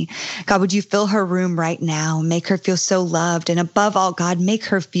journey. God, would you fill her room right now, make her feel so loved, and above all, God, make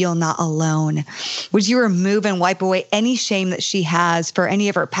her feel not alone. Would you remove and wipe away any shame that she has for any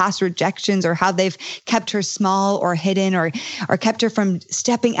of her past rejections or how they've kept her small or hidden or kept her from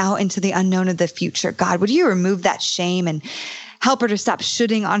stepping out into the unknown of the future. God, would you remove that shame and help her to stop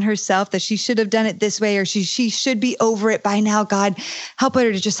shooting on herself that she should have done it this way or she should be over it by now. God, help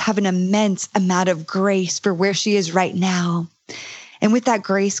her to just have an immense amount of grace for where she is right now. And with that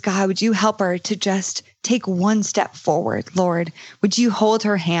grace, God, would you help her to just take one step forward, Lord? Would you hold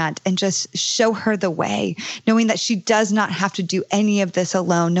her hand and just show her the way, knowing that she does not have to do any of this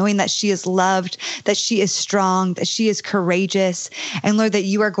alone, knowing that she is loved, that she is strong, that she is courageous, and Lord, that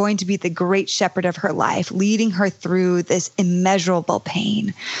you are going to be the great shepherd of her life, leading her through this immeasurable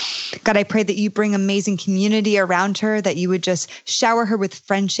pain. God, I pray that you bring amazing community around her, that you would just shower her with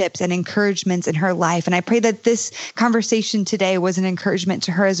friendships and encouragements in her life. And I pray that this conversation today was an encouragement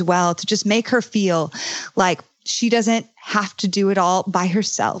to her as well, to just make her feel like she doesn't have to do it all by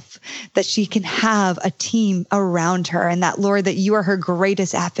herself, that she can have a team around her, and that, Lord, that you are her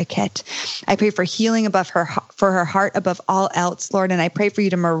greatest advocate. I pray for healing for her heart above all else, Lord, and I pray for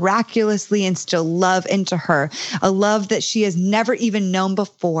you to miraculously instill love into her, a love that she has never even known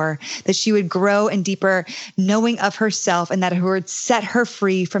before, that she would grow in deeper knowing of herself, and that it would set her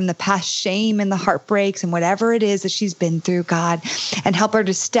free from the past shame and the heartbreaks and whatever it is that she's been through, God, and help her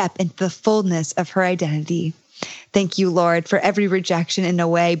to step into the fullness of her identity. Thank you, Lord, for every rejection in a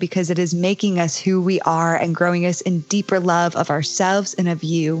way, because it is making us who we are and growing us in deeper love of ourselves and of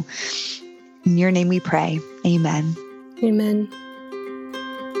you. In your name we pray. Amen. Amen.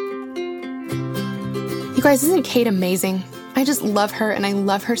 You guys, isn't Kate amazing? I just love her and I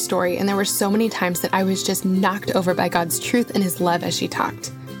love her story. And there were so many times that I was just knocked over by God's truth and his love as she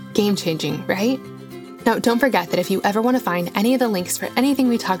talked. Game-changing, right? Now, don't forget that if you ever want to find any of the links for anything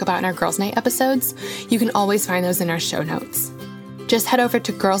we talk about in our Girls Night episodes, you can always find those in our show notes. Just head over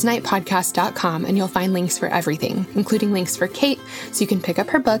to girlsnightpodcast.com and you'll find links for everything, including links for Kate, so you can pick up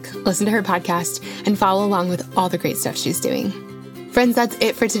her book, listen to her podcast, and follow along with all the great stuff she's doing. Friends, that's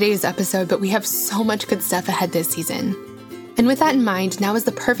it for today's episode, but we have so much good stuff ahead this season. And with that in mind, now is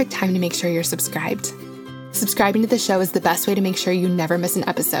the perfect time to make sure you're subscribed. Subscribing to the show is the best way to make sure you never miss an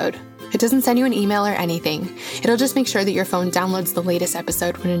episode. It doesn't send you an email or anything. It'll just make sure that your phone downloads the latest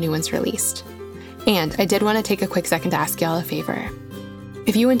episode when a new one's released. And I did want to take a quick second to ask y'all a favor.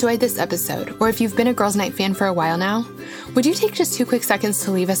 If you enjoyed this episode, or if you've been a Girls Night fan for a while now, would you take just 2 quick seconds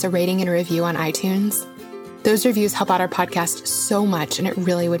to leave us a rating and a review on iTunes? Those reviews help out our podcast so much, and it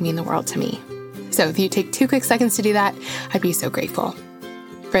really would mean the world to me. So if you take 2 quick seconds to do that, I'd be so grateful.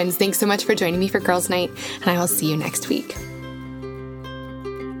 Friends, thanks so much for joining me for Girls Night, and I will see you next week.